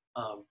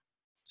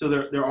 So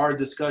there are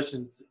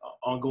discussions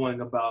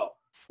ongoing about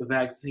the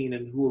vaccine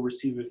and who will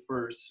receive it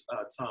first,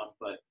 Tom,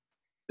 but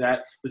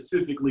that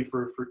specifically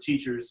for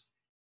teachers,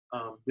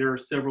 there are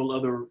several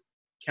other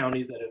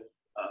counties that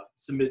have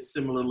submit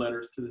similar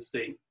letters to the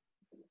state.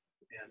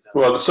 And,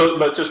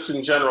 but just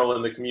in general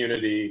in the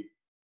community,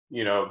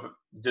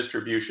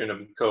 distribution of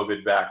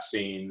COVID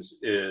vaccines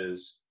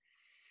is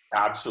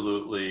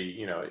absolutely,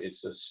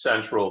 it's a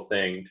central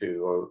thing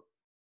to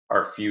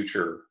our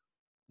future.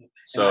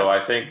 So I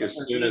think as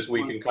soon as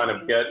we can kind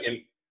of get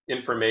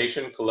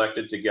information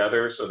collected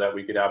together so that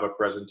we could have a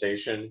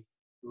presentation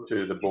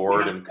to the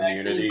board and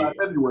community. By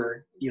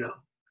February,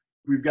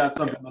 we've got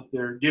something up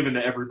there given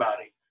to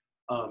everybody,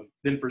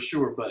 then for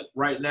sure. But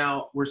right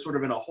now, we're sort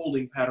of in a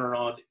holding pattern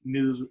on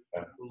news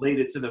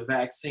related to the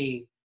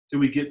vaccine till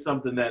we get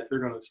something that they're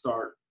going to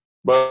start.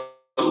 But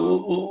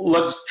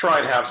let's try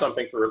and have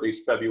something for at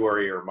least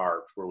February or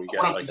March where we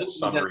get like a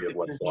summary of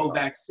what's going on. There's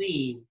no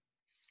vaccine,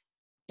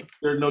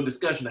 there's no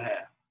discussion to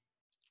have.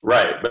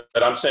 Right,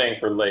 but I'm saying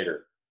for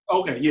later.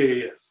 Okay,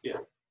 yeah.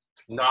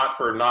 Not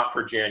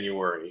for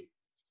January,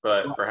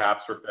 but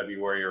perhaps for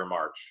February or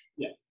March.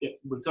 Yeah.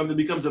 When something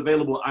becomes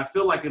available, I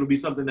feel like it'll be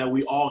something that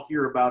we all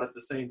hear about at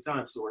the same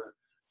time, sort of.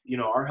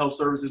 Our health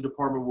services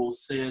department will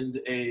send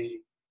a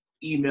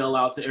email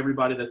out to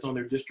everybody that's on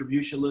their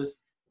distribution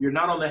list. If you're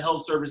not on the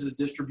health services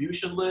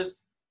distribution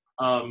list,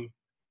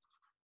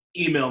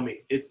 email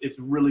me. It's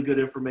really good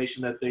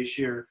information that they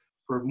share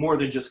for more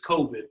than just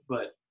COVID,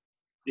 but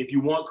if you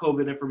want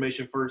COVID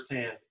information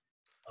firsthand,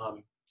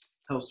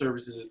 health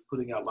services is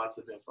putting out lots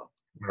of info.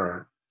 All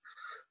right.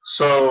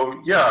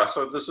 So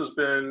this has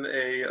been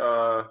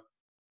a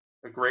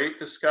great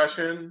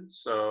discussion.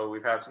 So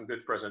we've had some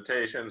good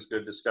presentations,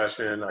 good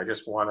discussion. I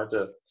just wanted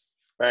to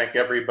thank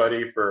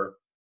everybody for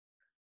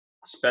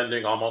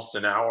spending almost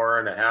an hour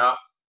and a half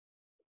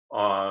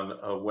on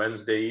a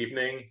Wednesday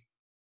evening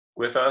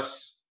with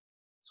us.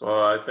 So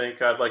I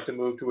think I'd like to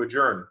move to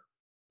adjourn.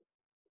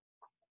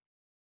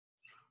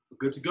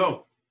 Good to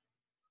go.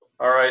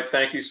 All right.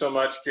 Thank you so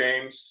much,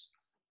 James.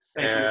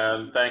 Thank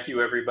you. Thank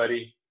you,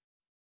 everybody.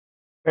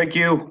 Thank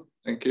you.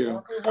 Thank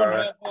you. Everyone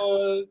have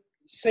a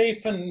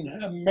safe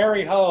and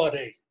merry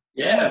holiday.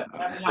 Yeah.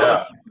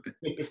 Yeah.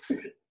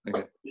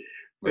 Okay.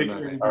 Take Bye-bye.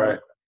 care. All right.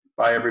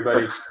 Bye,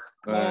 everybody.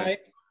 Bye.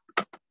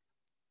 Bye.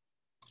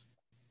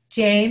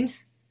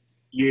 James?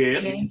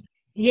 Yes. James?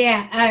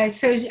 Yeah,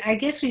 so I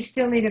guess we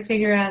still need to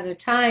figure out a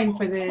time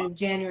for the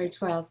January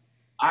 12th.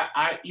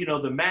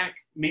 The MAC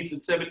meets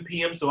at 7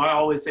 p.m., so I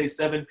always say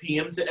 7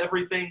 p.m. to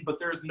everything, but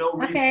there's no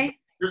reason. Okay.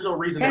 There's no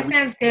reason That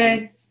sounds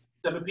good.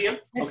 7 p.m.?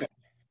 Okay.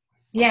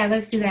 Yeah,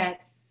 let's do that.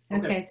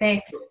 Okay,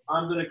 thanks. So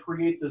I'm going to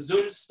create the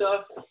Zoom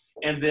stuff,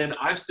 and then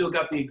I've still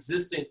got the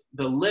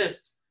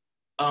list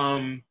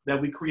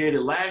that we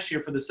created last year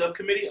for the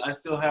subcommittee. I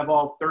still have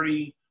all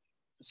 30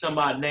 some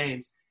odd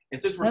names.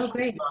 And since we're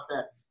talking about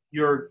that,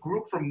 your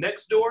group from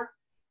next door,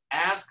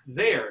 ask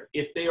there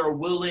if they are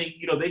willing,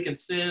 they can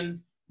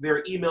send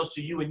their emails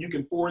to you and you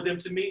can forward them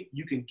to me.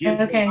 You can give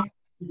them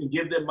You can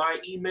give them my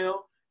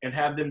email and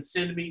have them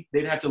send me.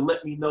 They'd have to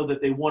let me know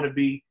that they want to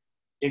be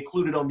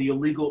included on the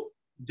illegal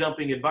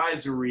dumping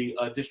advisory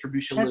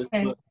distribution list.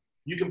 But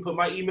you can put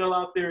my email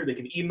out there. They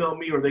can email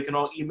me, or they can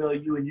all email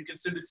you, and you can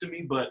send it to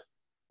me. But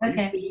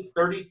you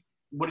 30,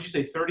 what did you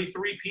say,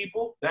 33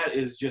 people? That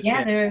is just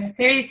fantastic. There are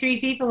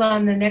 33 people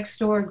on the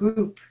Nextdoor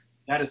group.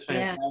 That is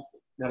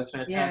fantastic. That is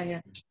fantastic.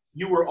 Yeah.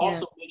 You were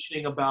also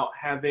mentioning about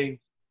having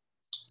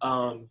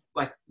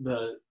like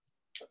the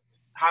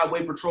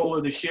highway patrol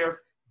or the sheriff.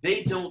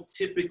 They don't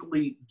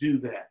typically do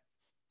that.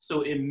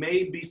 So it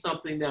may be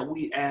something that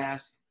we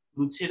ask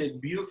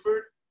Lieutenant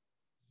Buford.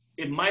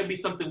 It might be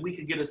something we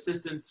could get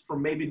assistance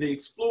from maybe the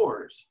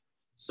Explorers.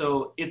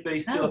 So if they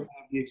still have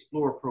the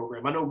Explorer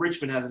program. I know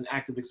Richmond has an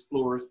active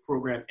Explorers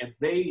program, and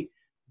they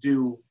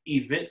do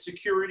event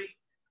security.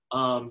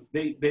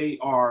 They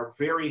are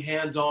very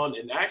hands-on,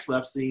 and actually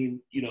I've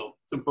seen,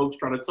 some folks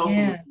try to tussle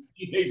with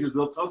teenagers.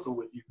 They'll tussle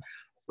with you.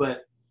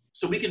 But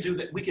so we can do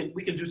that. We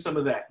can do some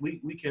of that.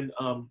 We can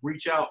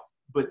reach out.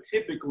 But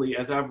typically,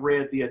 as I've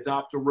read the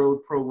Adopt a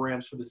Road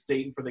programs for the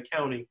state and for the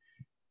county,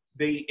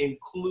 they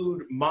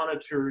include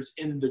monitors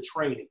in the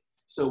training.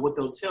 So what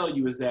they'll tell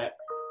you is that,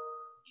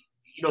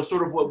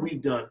 sort of what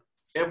we've done,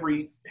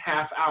 every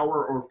half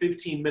hour or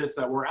 15 minutes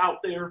that we're out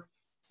there,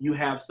 you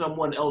have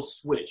someone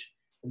else switch.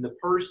 And the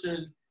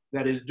person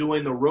that is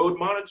doing the road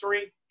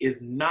monitoring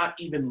is not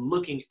even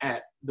looking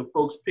at the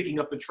folks picking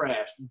up the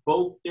trash.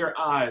 Both their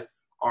eyes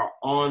are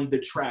on the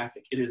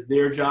traffic. It is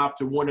their job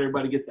to warn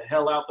everybody to get the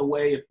hell out the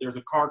way if there's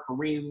a car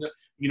careening,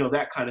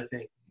 that kind of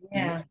thing.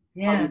 Yeah.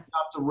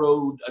 Adopt a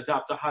Road,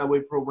 Adopt a Highway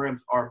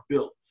programs are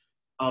built.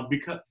 I'm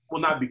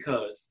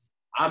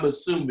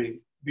assuming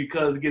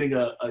because getting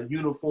a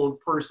uniformed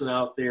person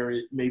out there,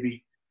 it may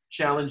be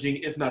challenging,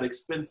 if not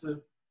expensive.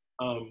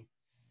 And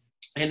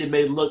it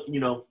may look,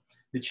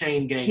 the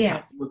chain gang kind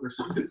of look or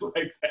something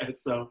like that.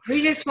 So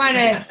we just want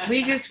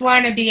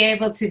to be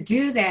able to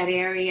do that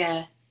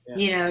area,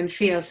 and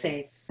feel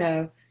safe.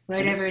 So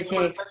whatever it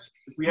takes.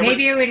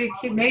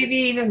 Maybe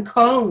even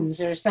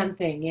cones or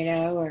something,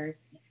 or.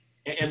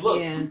 And look,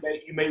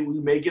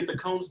 we may get the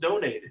cones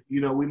donated.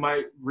 We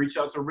might reach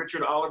out to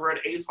Richard Oliver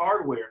at Ace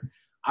Hardware.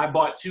 I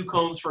bought 2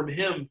 cones from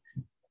him,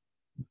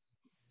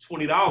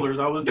 $20.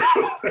 I was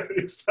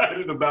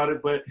excited about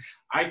it, but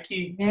I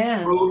keep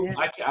I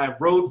have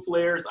road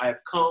flares, I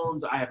have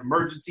cones, I have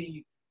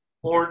emergency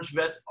orange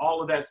vests,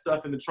 all of that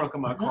stuff in the trunk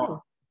of my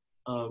car.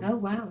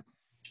 Wow!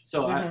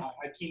 So I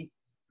keep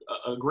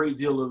a great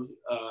deal of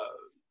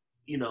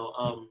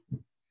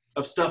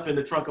of stuff in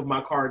the trunk of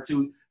my car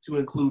to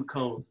include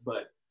cones.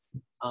 But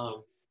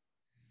I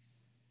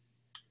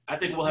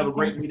think we'll have a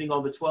great meeting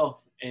on the 12th,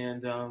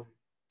 and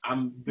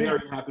I'm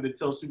very happy to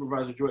tell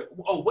Supervisor Joy.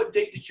 Oh, what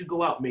date did you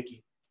go out,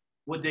 Mickey?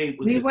 What date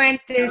was it? We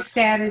went this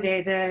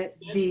Saturday. It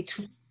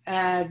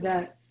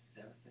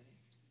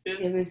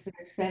was the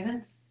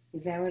 7th.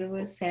 Is that what it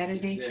was?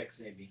 Saturday?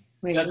 6th, maybe.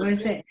 Wait,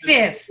 was it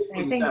 5th?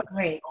 I think.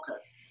 Wait. Okay.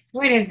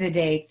 What is the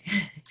date?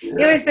 It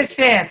was the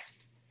 5th.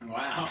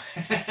 Wow.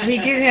 We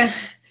did a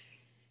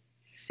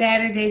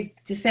Saturday,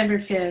 December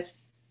 5th.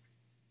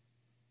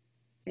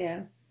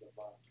 Yeah.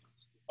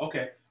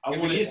 Okay.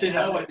 We used to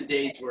know what the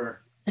dates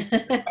were.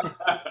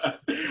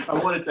 I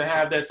wanted to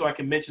have that so I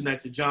can mention that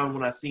to John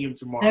when I see him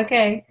tomorrow.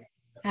 Okay.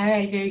 All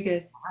right. Very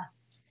good.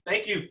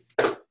 Thank you.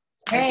 All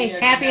right.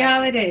 Happy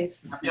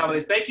holidays. Happy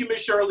holidays. Thank you,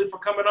 Miss Shirley, for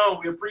coming on.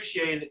 We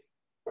appreciate it.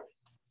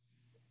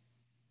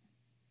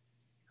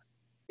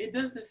 It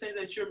doesn't say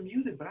that you're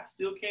muted, but I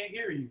still can't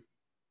hear you.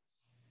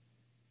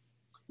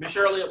 Miss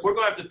Shirley, we're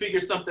going to have to figure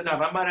something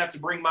out. I might have to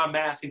bring my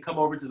mask and come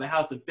over to the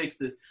house and fix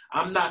this.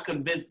 I'm not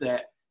convinced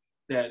that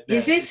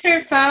Is this her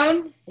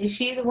phone? Is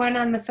she the one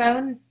on the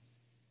phone?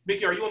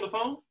 Mickey, are you on the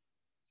phone?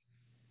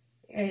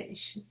 I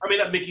mean,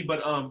 not Mickey,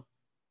 but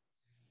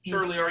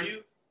Shirley, are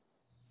you?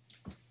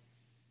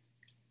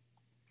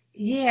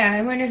 Yeah,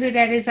 I wonder who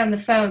that is on the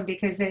phone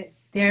because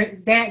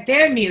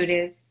they're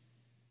muted,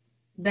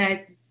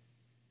 but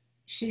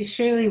she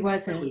surely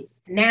wasn't. Really?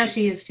 Now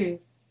she is too.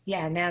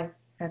 Yeah, now,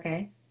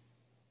 okay.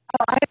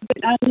 Oh, I have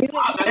been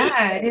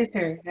unmuted. It is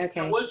her.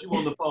 Okay. That was you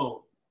on the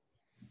phone.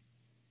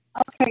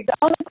 Okay, the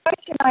only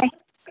question I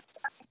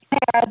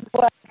had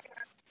was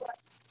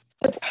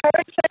the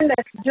person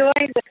that's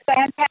doing the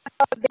San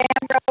Pablo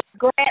Dam Road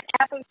grant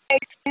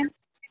application,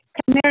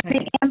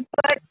 community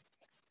input,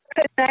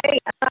 could they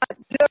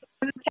do a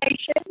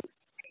presentation?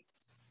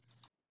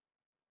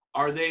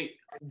 Are they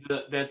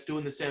that's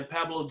doing the San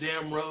Pablo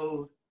Dam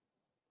Road?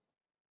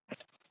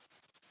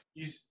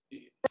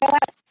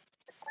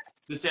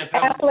 The San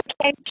Pablo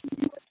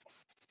application,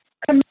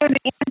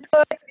 community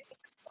input.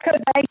 Could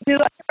they do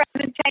a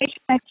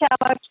presentation and tell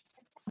us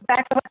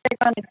exactly what they're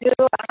going to do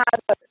or how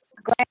the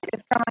grant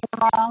is coming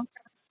along?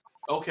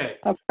 Okay.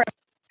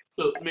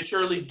 So, Ms.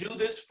 Shirley, do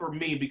this for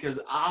me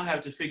because I'll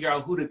have to figure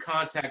out who to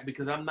contact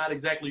because I'm not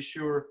exactly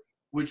sure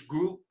which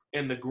group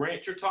and the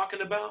grant you're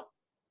talking about.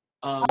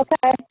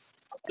 Okay.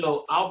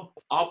 So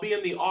I'll be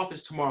in the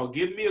office tomorrow.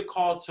 Give me a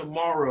call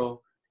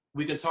tomorrow.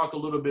 We can talk a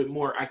little bit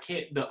more.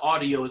 The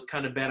audio is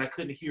kind of bad. I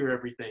couldn't hear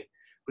everything.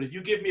 But if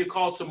you give me a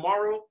call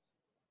tomorrow,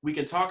 we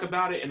can talk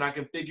about it and I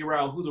can figure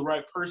out who the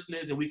right person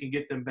is and we can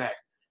get them back.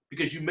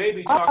 Because you may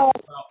be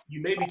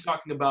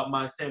talking about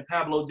my San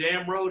Pablo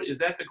Dam Road. Is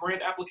that the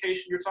grant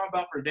application you're talking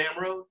about for Dam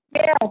Road?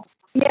 Yeah.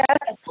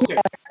 Okay.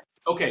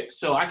 Okay,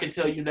 so I can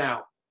tell you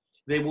now,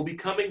 they will be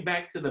coming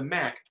back to the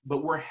MAC,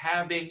 but we're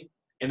having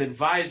an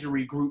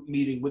advisory group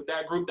meeting with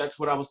that group. That's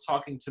what I was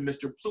talking to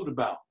Mr. Plute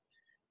about.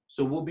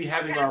 So we'll be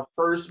having our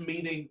first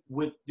meeting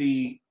with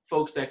the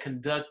folks that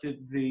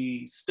conducted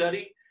the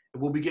study,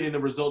 and we'll be getting the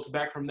results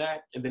back from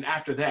that. And then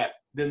after that,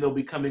 then they'll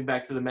be coming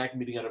back to the MAC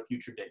meeting at a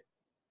future date.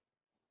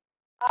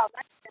 Oh,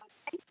 that's good.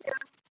 Thank you.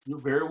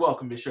 You're very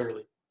welcome, Ms.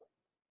 Shirley.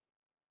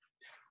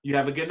 You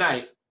have a good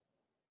night.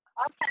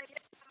 Okay.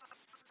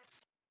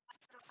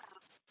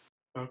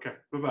 Okay,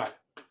 bye-bye.